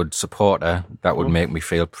Fleetwood supporter, that would make me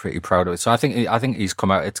feel pretty proud of it. So I think he's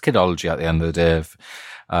come out. It's kidology at the end of the day.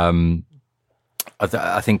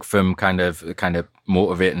 I think from kind of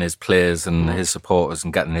motivating his players and his supporters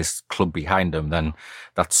and getting his club behind him, then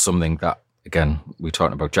that's something that, again, we're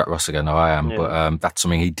talking about Jack Ross again, but that's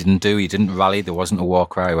something he didn't do. He didn't rally. There wasn't a war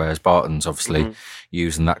cry, whereas Barton's obviously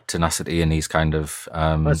using that tenacity and he's kind of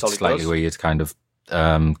slightly weird kind of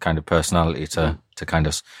personality to to kind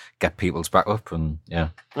of get people's back up. And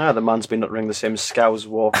the man's been uttering the same Scouse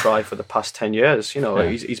war cry for the past 10 years. You know,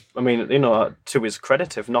 he's I mean, you know, to his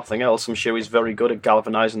credit, if nothing else, I'm sure he's very good at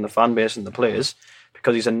galvanising the fan base and the players,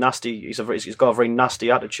 because he's got a very nasty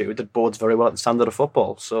attitude that bodes very well at the standard of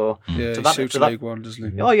football. So he suits League One,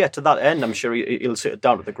 doesn't he? Oh yeah, to that end, I'm sure he'll sit it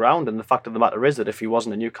down to the ground. And the fact of the matter is that if he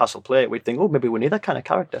wasn't a Newcastle player, we'd think, oh, maybe we need that kind of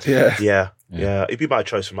character. Yeah. He'd be my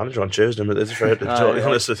choice for manager on Tuesday. But it's fair to be totally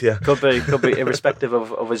honest with you. Could be, irrespective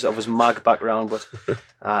of his mag background. But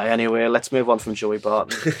anyway, let's move on from Joey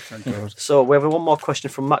Barton. Thank God. So we have one more question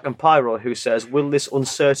from Mac and Pyro, who says, will this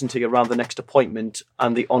uncertainty around the next appointment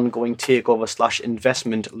and the ongoing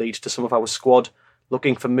takeover/investment lead to some of our squad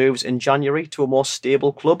looking for moves in January to a more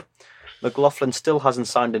stable club? McLaughlin still hasn't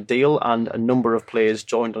signed a deal, and a number of players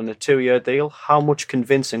joined on a 2-year deal. How much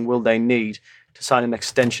convincing will they need to sign an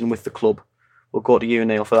extension with the club? We'll go to you,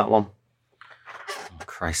 Neil, for that one.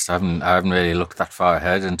 Christ, I haven't really looked that far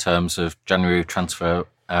ahead in terms of January transfer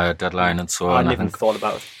deadline and so on. I haven't thought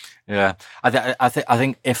about it. Yeah, I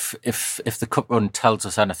think if the cup run tells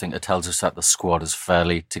us anything, it tells us that the squad is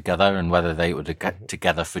fairly together, and whether they would get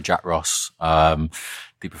together for Jack Ross, the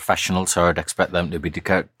professionals, so I'd expect them to be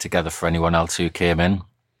together for anyone else who came in.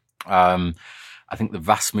 I think the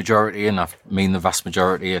vast majority, and I mean the vast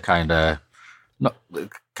majority, are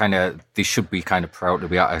they should be kind of proud to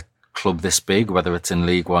be at a club this big, whether it's in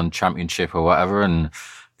League One, Championship, or whatever, and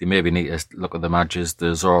they maybe need to look at the Madges,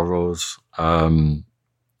 the Zorros,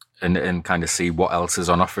 and kind of see what else is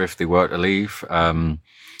on offer if they were to leave.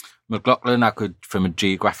 McLaughlin, I could, from a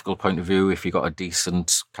geographical point of view, if you got a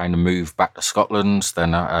decent kind of move back to Scotland,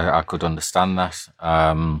 then I could understand that.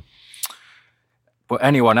 But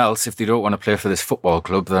anyone else, if they don't want to play for this football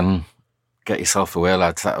club, then get yourself away,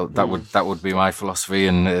 lads. That would be my philosophy,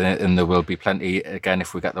 and there will be plenty, again,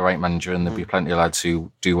 if we get the right manager, and there'll be plenty of lads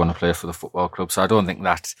who do want to play for the football club. So I don't think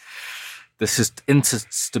that this is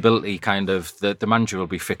instability kind of, the manager will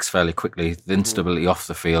be fixed fairly quickly. The instability off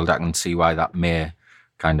the field, I can see why that may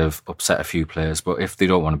kind of upset a few players. But if they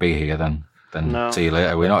don't want to be here, then see you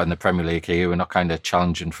later. We're not in the Premier League here. We're not kind of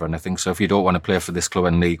challenging for anything. So if you don't want to play for this club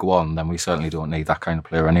in League One, then we certainly don't need that kind of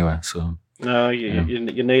player anyway. So no, you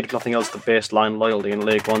need nothing else than baseline loyalty in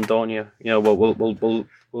League One, don't you? You know,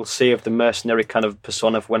 we'll see if the mercenary kind of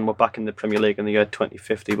persona when we're back in the Premier League in the year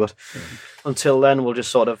 2050. But until then, we'll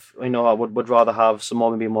just sort of, you know, I would rather have some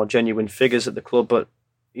maybe more genuine figures at the club. But,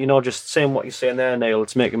 you know, just saying what you're saying there, Neil,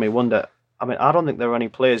 it's making me wonder. I mean, I don't think there are any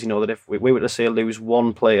players, you know, that if we were to say lose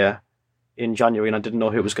one player in January and I didn't know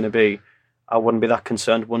who it was going to be, I wouldn't be that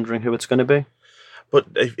concerned wondering who it's going to be. But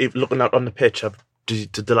if looking out on the pitch,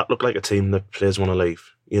 did that look like a team that players want to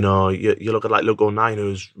leave? You know, you look at like Luke O'Nien,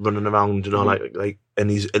 who's running around, you know, like, and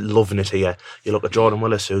he's loving it here. You look at Jordan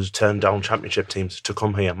Willis, who's turned down Championship teams to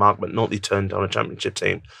come here. Mark McNulty turned down a Championship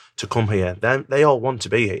team to come here. They all want to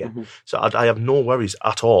be here. Mm-hmm. So I have no worries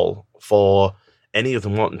at all for any of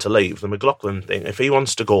them wanting to leave. The McLaughlin thing, if he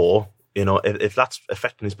wants to go, you know, if that's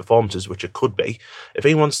affecting his performances, which it could be, if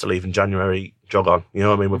he wants to leave in January, jog on. You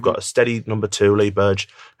know what I mean? We've got a steady number 2, Lee Burge,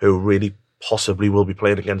 who really possibly will be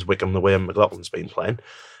playing against Wickham the way McLaughlin's been playing.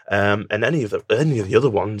 And any of the other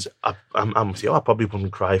ones, I'm with you. I probably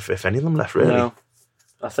wouldn't cry if any of them left, really. No.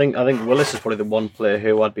 I think Willis is probably the one player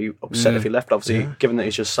who I'd be upset if he left. Obviously, given that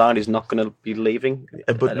he's just signed, he's not going to be leaving.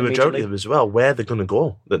 But the majority of them as well, where they're going to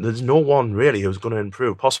go. There's no one really who's going to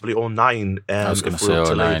improve. Possibly O'Nien, I was going to say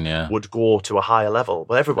O'Nien, would go to a higher level.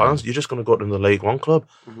 But everyone else, you're just going to go to the League One club.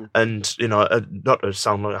 Mm-hmm. And, you know, not to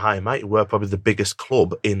sound like high and mighty, we're probably the biggest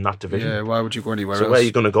club in that division. Yeah, why would you go anywhere else? So where are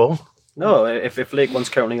you going to go? No, if League One's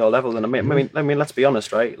currently your level, then I mean, let's be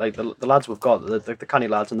honest, right? Like the lads we've got, the canny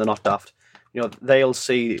lads, and they're not daft. You know, they'll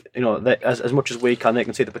see, you know, as much as we can, they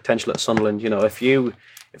can see the potential at Sunderland. You know, if you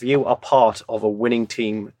are part of a winning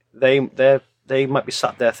team, they might be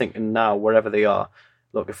sat there thinking now, wherever they are,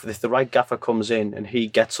 look, if the right gaffer comes in and he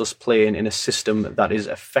gets us playing in a system that is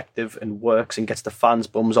effective and works and gets the fans'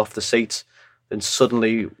 bums off the seats, then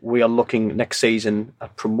suddenly we are looking next season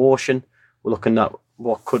at promotion. We're looking at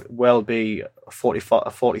what could well be a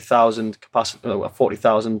 40,000 capacity, a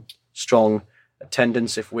 40,000 strong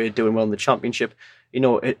attendance if we're doing well in the Championship. You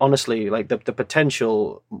know, honestly, like the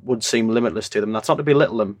potential would seem limitless to them. That's not to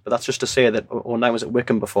belittle them, but that's just to say that O'Nien was at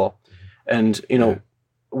Wickham before, and you know,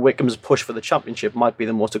 Wickham's push for the Championship might be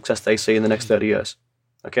the most success they see in the next 30 years.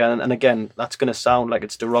 Okay, and again, that's going to sound like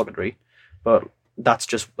it's derogatory, but that's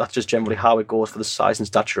just generally how it goes for the size and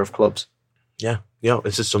stature of clubs. Yeah,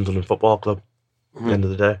 it's a Sunderland Football Club. At the end of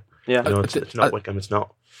the day, you know, it's not Wickham. It's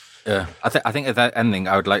not. Yeah, I think if that anything,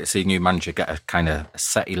 I would like to see a new manager get a kind of a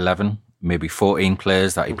set 11, maybe 14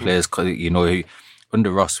 players that he plays. You know,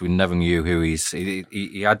 under Ross, we never knew who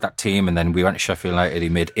he had that team, and then we went to Sheffield United. He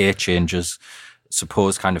made 8 changes,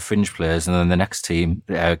 supposed kind of fringe players, and then the next game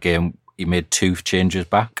he made 2 changes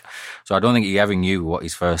back. So I don't think he ever knew what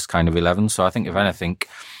his first kind of 11. So I think if anything,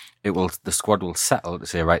 the squad will settle to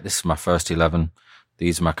say, right, this is my first 11.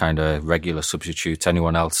 These are my kind of regular substitutes.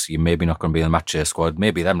 Anyone else, you're maybe not going to be in the match day squad.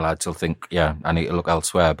 Maybe them lads will think, yeah, I need to look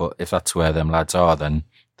elsewhere. But if that's where them lads are, then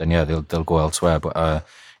yeah, they'll go elsewhere. But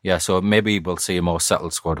yeah, so maybe we'll see a more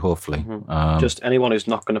settled squad, hopefully. Just anyone who's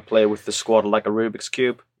not going to play with the squad like a Rubik's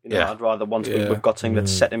Cube. Yeah. I'd rather once we've got something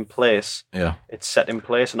that's set in place. Yeah, it's set in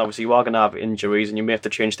place, and obviously you are going to have injuries, and you may have to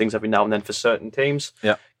change things every now and then for certain teams.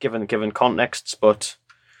 Yeah, given contexts, but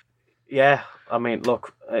yeah. I mean,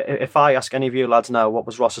 look, if I ask any of you lads now what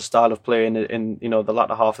was Ross's style of play in the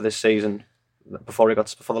latter half of this season, for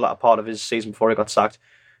the latter part of his season before he got sacked,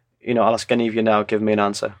 I'll ask any of you now, give me an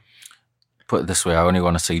answer. Put it this way, I only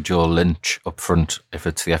want to see Joe Lynch up front if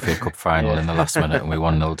it's the FA Cup final in the last minute and we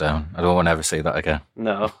 1-0 down. I don't want to ever see that again.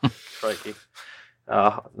 No, crikey.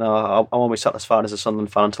 No, I won't be satisfied as a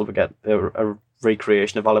Sunderland fan until we get a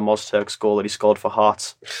recreation of Alan Mozturk's goal that he scored for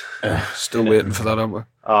Hearts. Still waiting for that, aren't we?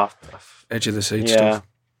 Edge of the seat stuff.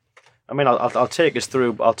 I mean, I'll take us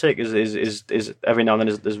through. I'll take his every now and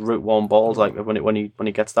then his route one balls like when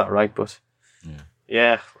he gets that right. But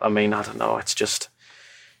yeah, I mean, I don't know. It's just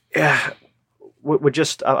we're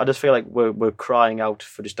just. I just feel like we're crying out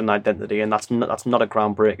for just an identity, and that's not a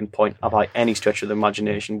groundbreaking point by any stretch of the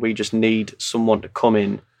imagination. We just need someone to come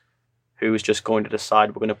in who is just going to decide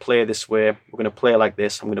we're going to play this way, we're going to play like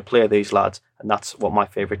this, I'm going to play these lads, and that's what my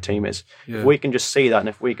favourite team is. Yeah. If we can just see that, and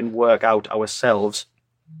if we can work out ourselves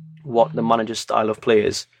what the manager's style of play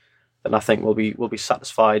is, then I think we'll be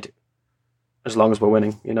satisfied as long as we're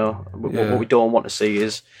winning. What we don't want to see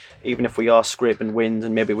is, even if we are scraping wins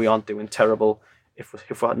and maybe we aren't doing terrible,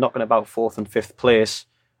 if we're knocking about 4th and 5th place,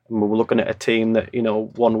 and we're looking at a team that,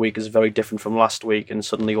 1 week is very different from last week, and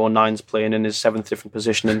suddenly 09's playing in his 7th different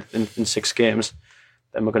position in 6 games,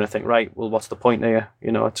 then we're going to think, right, well, what's the point here?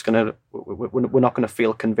 We're not going to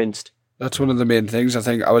feel convinced. That's one of the main things. I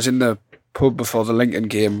think I was in the pub before the Lincoln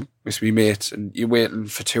game with my mates, and you're waiting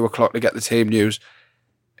for 2:00 to get the team news,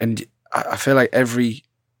 and I feel like every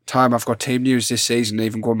time I've got team news this season,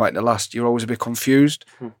 even going back to last, you're always a bit confused.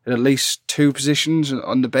 At least 2 positions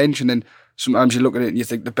on the bench, and then sometimes you look at it and you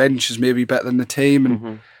think the bench is maybe better than the team.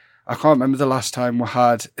 And I can't remember the last time we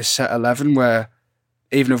had a set 11 where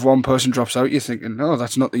even if one person drops out, you're thinking, no,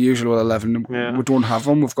 that's not the usual 11. Yeah. We don't have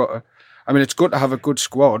one. We've got to, I mean, it's good to have a good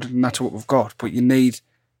squad, and that's what we've got, but you need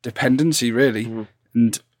dependency, really.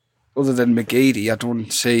 And other than McGeady, I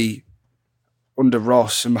don't see under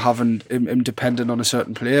Ross him dependent on a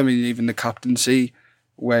certain player. I mean, even the captaincy,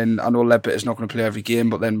 when I know Ledbetter's not going to play every game,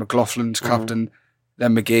 but then McLaughlin's captain,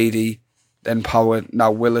 then McGeady, then Power, now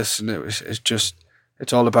Willis, and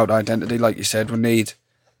it's all about identity. Like you said, we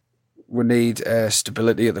need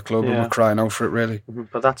stability at the club, and we're crying out for it, really.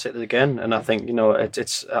 But that's it again, and I think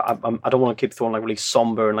it's. I don't want to keep throwing like really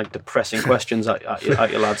somber and like depressing questions at you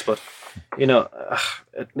lads, but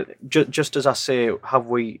just as I say,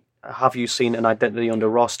 have you seen an identity under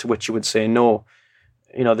Ross? To which you would say no.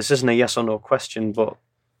 This isn't a yes or no question, but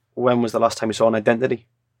when was the last time you saw an identity?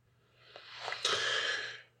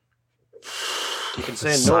 You can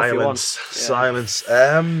say no if you want. Silence.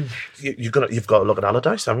 You've got to look at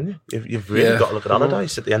Allardyce, haven't you? You've really got to look at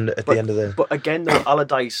Allardyce at the end of the. But again, though,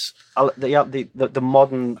 Allardyce, the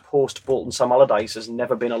modern post Bolton Sam Allardyce has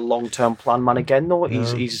never been a long-term plan man. Again, though,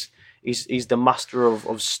 he's the master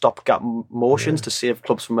of stopgap motions to save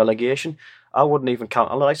clubs from relegation. I wouldn't even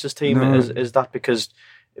count Allardyce's team as that, because.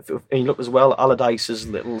 If you look as well, Allardyce's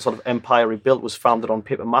little sort of empire he built was founded on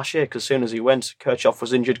paper mache, because as soon as he went, Kirchhoff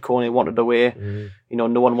was injured, Coney wanted away, no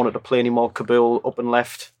one wanted to play anymore, Kabul up and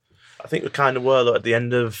left. I think we kind of were, though, at the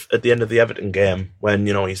end of the Everton game, when,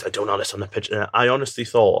 he's like, doing all this on the pitch. And I honestly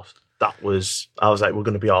thought I was like, we're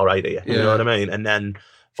going to be all right here. You know what I mean? And then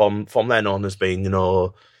from then on, there's been,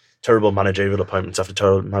 terrible managerial appointments after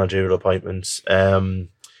terrible managerial appointments. Fair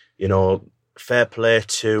play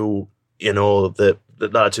to, the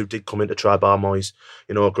lads who did come in to try Bar Moyes.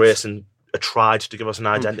 Grayson tried to give us an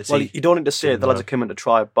identity. Well, you don't need to say the lads who came in to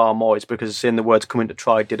try Bar Moyes, because saying the words come in to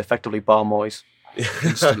try did effectively Bar Moyes.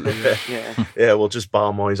 Instantly, well, just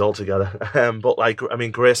Bar Moyes altogether. But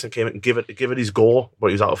Grayson came in and give it his go, but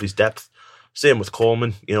he was out of his depth. Same with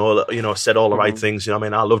Coleman. Said all the right things.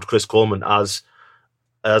 I loved Chris Coleman as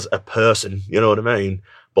a person. You know what I mean?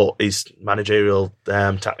 But his managerial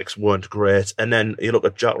tactics weren't great. And then you look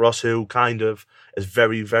at Jack Ross, who kind of is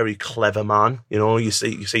very, very clever man. You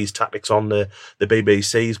see his tactics on the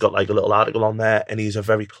BBC. He's got like a little article on there, and he's a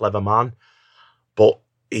very clever man. but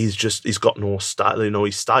he's got no style. You know,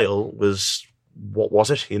 his style was, what was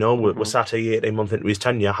it? You know, we're sat here 18 months into his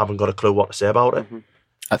tenure, haven't got a clue what to say about it.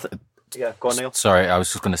 Yeah, go on, Neil. Sorry, I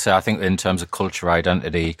was just going to say, I think in terms of culture,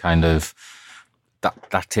 identity, kind of,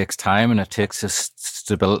 that takes time, and it takes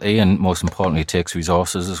stability, and most importantly, it takes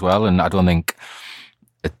resources as well. And I don't think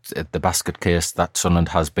the basket case that Sunderland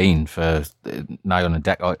has been for nigh on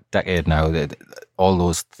a decade now, all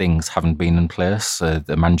those things haven't been in place.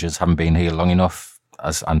 The managers haven't been here long enough.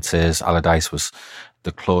 As Ant says, Allardyce was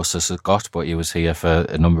the closest it got, but he was here for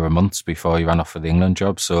a number of months before he ran off for the England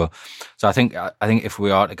job. So I think if we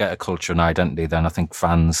are to get a culture and identity, then I think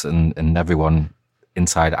fans and everyone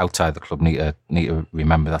inside, outside the club need to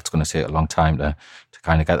remember that's going to take a long time to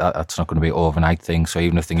kind of get that. That's not going to be an overnight thing. So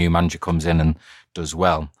even if the new manager comes in and does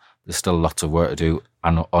well, there's still lots of work to do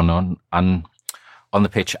and on the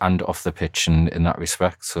pitch and off the pitch in that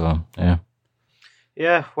respect. So yeah.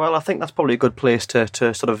 Yeah, well, I think that's probably a good place to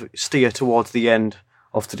sort of steer towards the end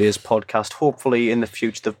of today's podcast. Hopefully in the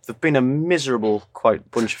future, there've been a miserable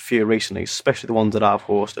bunch of few recently, especially the ones that I've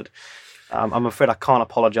hosted. I'm afraid I can't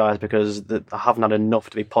apologise because I haven't had enough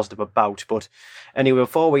to be positive about. But anyway,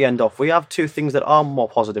 before we end off, we have two things that are more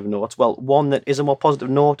positive notes. Well, one that is a more positive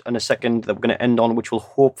note and a second that we're going to end on, which will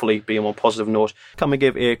hopefully be a more positive note. Can we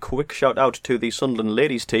give a quick shout out to the Sunderland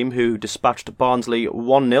ladies team who dispatched Barnsley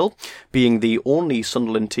 1-0, being the only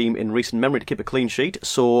Sunderland team in recent memory to keep a clean sheet.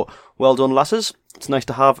 So well done, lasses. It's nice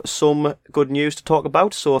to have some good news to talk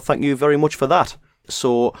about. So thank you very much for that.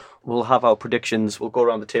 So we'll have our predictions. We'll go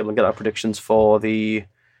around the table and get our predictions for the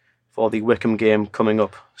Wycombe game coming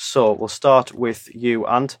up. So we'll start with you,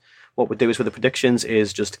 Ant. What we'll do is with the predictions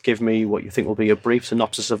is just give me what you think will be a brief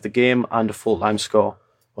synopsis of the game and a full-time score.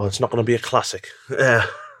 Well, it's not going to be a classic. I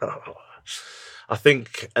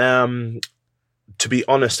think, to be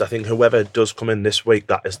honest, I think whoever does come in this week,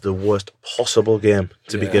 that is the worst possible game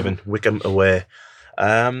to be given. Wycombe away.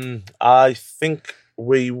 I think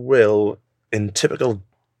we will, in typical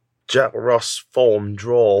Jack Ross form,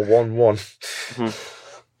 draw 1-1.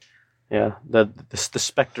 Yeah, the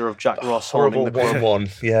spectre of Jack Ross. Horrible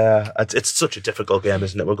 1-1. Yeah, it's such a difficult game,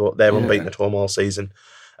 isn't it? They're unbeaten at home all season.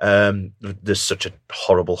 There's such a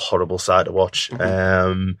horrible side to watch.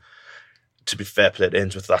 To be fair play to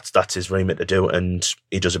Ainsworth, that's his remit to do, and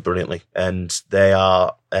he does it brilliantly. And they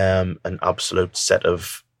are an absolute set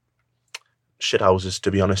of shithouses,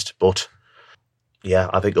 to be honest. But yeah,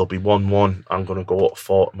 I think it'll be 1-1. I'm going to go up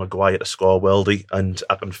for Maguire to score worldy and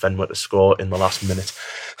Akin Fenwick to score in the last minute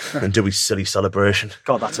and do his silly celebration.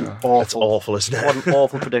 God, that's an awful... It's awful, isn't it? What an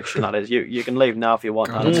awful prediction that is. You can leave now if you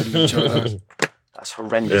want. That's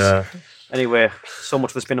horrendous. Yeah. Anyway, so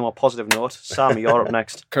much for this being a more positive note. Sam, you're up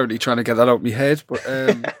next. Currently trying to get that out of my head, but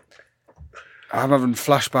I'm having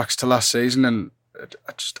flashbacks to last season, and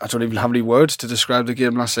I don't even have any words to describe the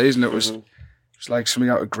game last season. It was... It's like something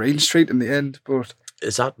out of Green Street in the end, but...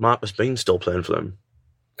 Is that Marcus Bean still playing for them?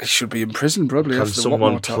 He should be in prison, probably. Can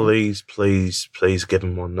someone please give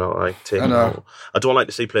him one now? Take him out. I don't like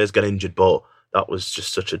to see players get injured, but that was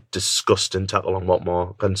just such a disgusting tackle on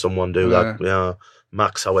Watmore. Can someone do that? Yeah.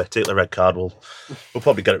 Max Howard, take the red card. We'll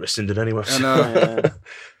probably get it rescinded anyway. I know.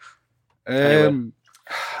 Anyway.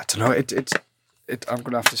 I don't know. I'm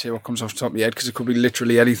going to have to say what comes off the top of my head because it could be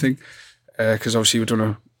literally anything. Because obviously we don't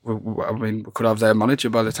know. We could have their manager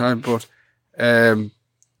by the time, but I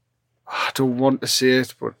don't want to say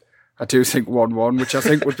it, but I do think 1-1, which I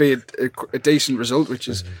think would be a decent result, which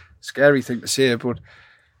is a scary thing to say, but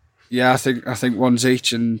yeah, I think one's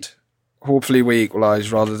each, and hopefully we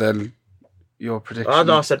equalise rather than your prediction.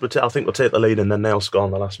 I said I think we'll take the lead and then they'll score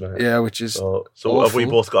in the last minute. Yeah, which is so have we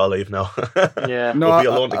both got to leave now? Yeah, no, we'll be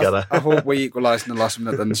alone together. I hope we equalise in the last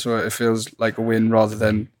minute then, so it feels like a win rather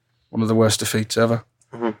than one of the worst defeats ever.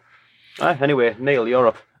 Anyway, Neil, you're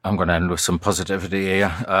up. I'm going to end with some positivity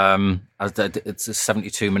here. It's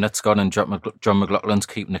 72 minutes gone and John McLaughlin's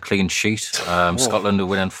keeping a clean sheet. Scotland are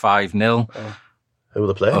winning 5-0. Who were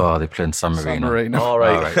they playing? Oh, they're playing San Marino. All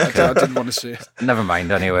right. Okay. I didn't want to see it. Never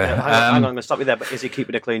mind, anyway. Hang on, I'm going to stop you there, but is he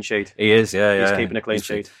keeping a clean sheet? He is, yeah. He's keeping a clean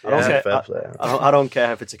sheet. I don't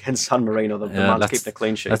care if it's against San Marino, the man's keeping a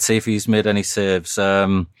clean sheet. Let's see if he's made any saves.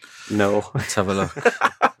 No. Let's have a look.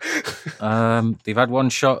 They've had one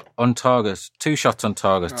shot on target, 2 shots on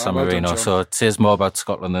target, San Marino, so it says more about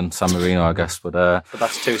Scotland than San Marino, I guess. But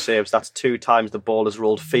that's 2 saves. That's 2 times the ball has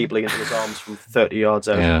rolled feebly into his arms from 30 yards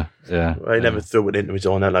out. Yeah. He never threw it into his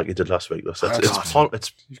own end like he did last week, though. So it's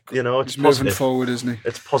positive. Moving forward, isn't he?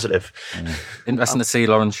 It's positive. Yeah. Interesting to see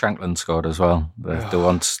Lawrence Shanklin scored as well. The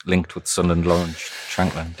once linked with Sunderland, Lawrence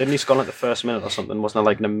Shanklin. Didn't he score like the first minute or something? Wasn't it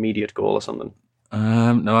like an immediate goal or something?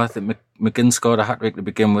 No, I think McGinn scored a hat-trick to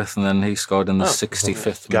begin with, and then he scored in the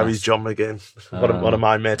 65th Gary's minute. John McGinn. One of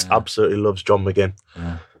my mates absolutely loves John McGinn.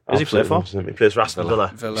 Yeah. Who's he play for? He plays for Aston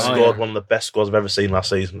Villa. Scored one of the best scores I've ever seen last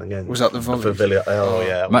season. Again, Was that the volley? for Villa? Oh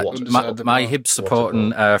yeah. My What- Hibs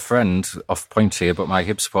supporting friend, off point here, but my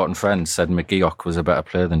Hibs supporting friend said McGeoch was a better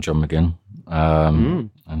player than John McGinn. And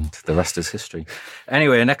the rest is history.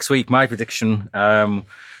 Anyway, next week, my prediction,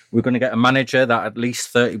 we're going to get a manager that at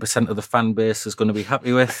least 30% of the fan base is going to be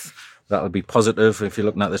happy with. That would be positive if you're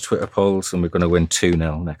looking at the Twitter polls, and we're going to win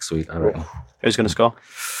 2-0 next week, I reckon. Who's going to score?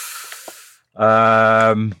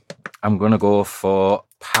 I'm going to go for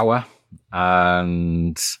Power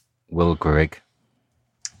and Will Grigg.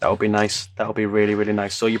 That would be nice. That would be really, really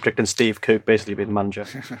nice. So you're predicting Steve Cook basically be the manager?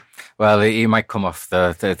 Well, he might come off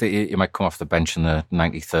he might come off the bench in the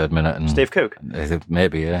 93rd minute. And Steve Cook?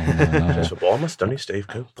 Maybe, yeah. Just for Bournemouth, don't he, Steve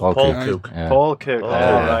Cook? Paul Cook. Yeah. Paul Cook.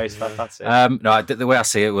 Right. That's it. No, the way I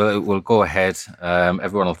see it, we'll go ahead.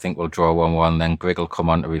 Everyone will think we'll draw 1-1. Then Grigg will come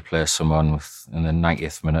on to replace someone in the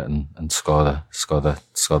 90th minute and score the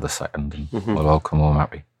second, and we'll all come home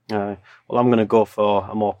happy. Well, I'm going to go for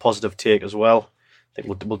a more positive take as well. I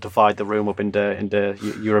think we'll divide the room up into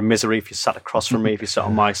you're a misery if you sat across from me. If you sat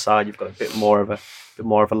on my side, you've got a bit more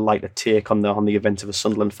of a lighter take on the event of a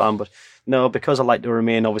Sunderland fan. But no, because I like to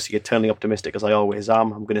remain obviously eternally optimistic as I always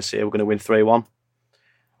am, I'm going to say we're going to win 3-1.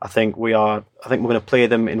 I think we're going to play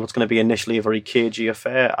them in what's going to be initially a very cagey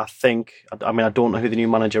affair. I don't know who the new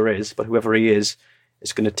manager is, but whoever he is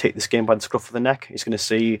going to take this game by the scruff of the neck. He's going to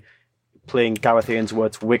see playing Gareth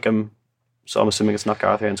Ainsworth's Wickham. So I'm assuming it's not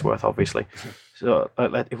Gareth Ainsworth, obviously. So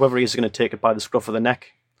whoever he is going to take it by the scruff of the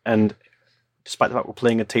neck. And despite the fact we're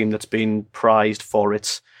playing a team that's been prized for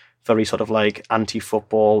its very sort of like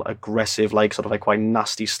anti-football, aggressive, like sort of like quite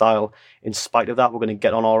nasty style, in spite of that, we're going to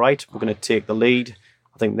get on all right. We're going to take the lead.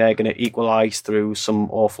 I think they're going to equalise through some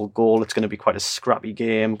awful goal. It's going to be quite a scrappy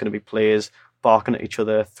game. Going to be players barking at each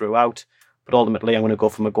other throughout. But ultimately, I'm going to go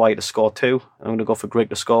for Maguire to score 2. I'm going to go for Grigg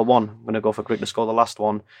to score 1. I'm going to go for Grigg to score the last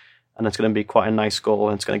one. And it's going to be quite a nice goal,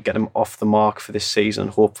 and it's going to get him off the mark for this season,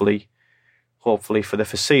 hopefully for the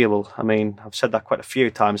foreseeable. I mean, I've said that quite a few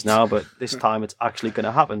times now, but this time it's actually going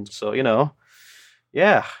to happen. So,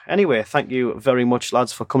 yeah. Anyway, thank you very much,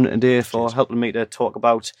 lads, for coming in today, for helping me to talk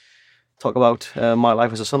about my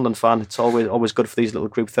life as a Sunderland fan. It's always good for these little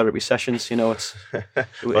group therapy sessions. It's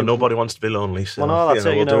Well, nobody wants to be lonely, so that's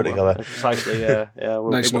it. we'll do it together. Precisely, yeah.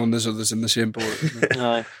 Nice knowing there's others in the same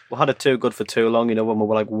boat. We had it too good for too long, when we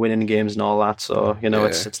were like winning games and all that. So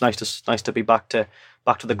it's nice to be back to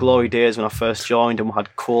the glory days when I first joined and we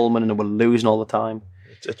had Coleman and we were losing all the time.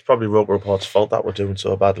 It's probably Roker Report's fault that we're doing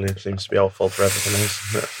so badly. It seems to be our fault for everything else.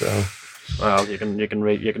 So. Well, you can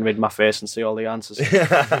read my face and see all the answers.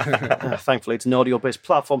 Thankfully, it's an audio-based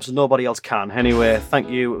platform, so nobody else can. Anyway, thank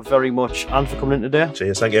you very much, Anne, for coming in today.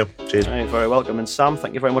 Cheers, thank you. Cheers. You're very welcome. And Sam,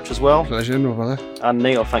 thank you very much as well. Pleasure, no bother. And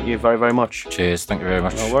Neil, thank you very, very much. Cheers, thank you very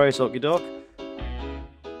much. No worries, okie doke.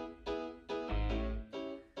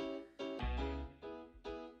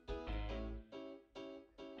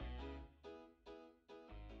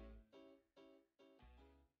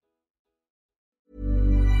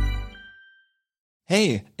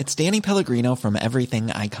 Hey, it's Danny Pellegrino from Everything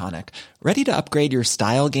Iconic. Ready to upgrade your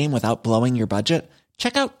style game without blowing your budget?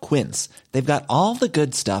 Check out Quince. They've got all the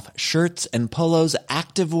good stuff, shirts and polos,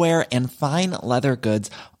 activewear, and fine leather goods,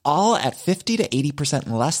 all at 50 to 80%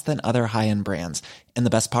 less than other high-end brands. And the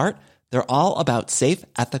best part? They're all about safe,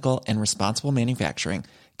 ethical, and responsible manufacturing.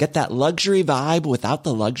 Get that luxury vibe without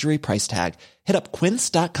the luxury price tag. Hit up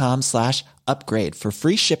quince.com/upgrade for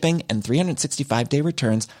free shipping and 365-day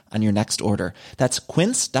returns on your next order. That's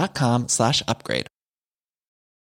quince.com/upgrade.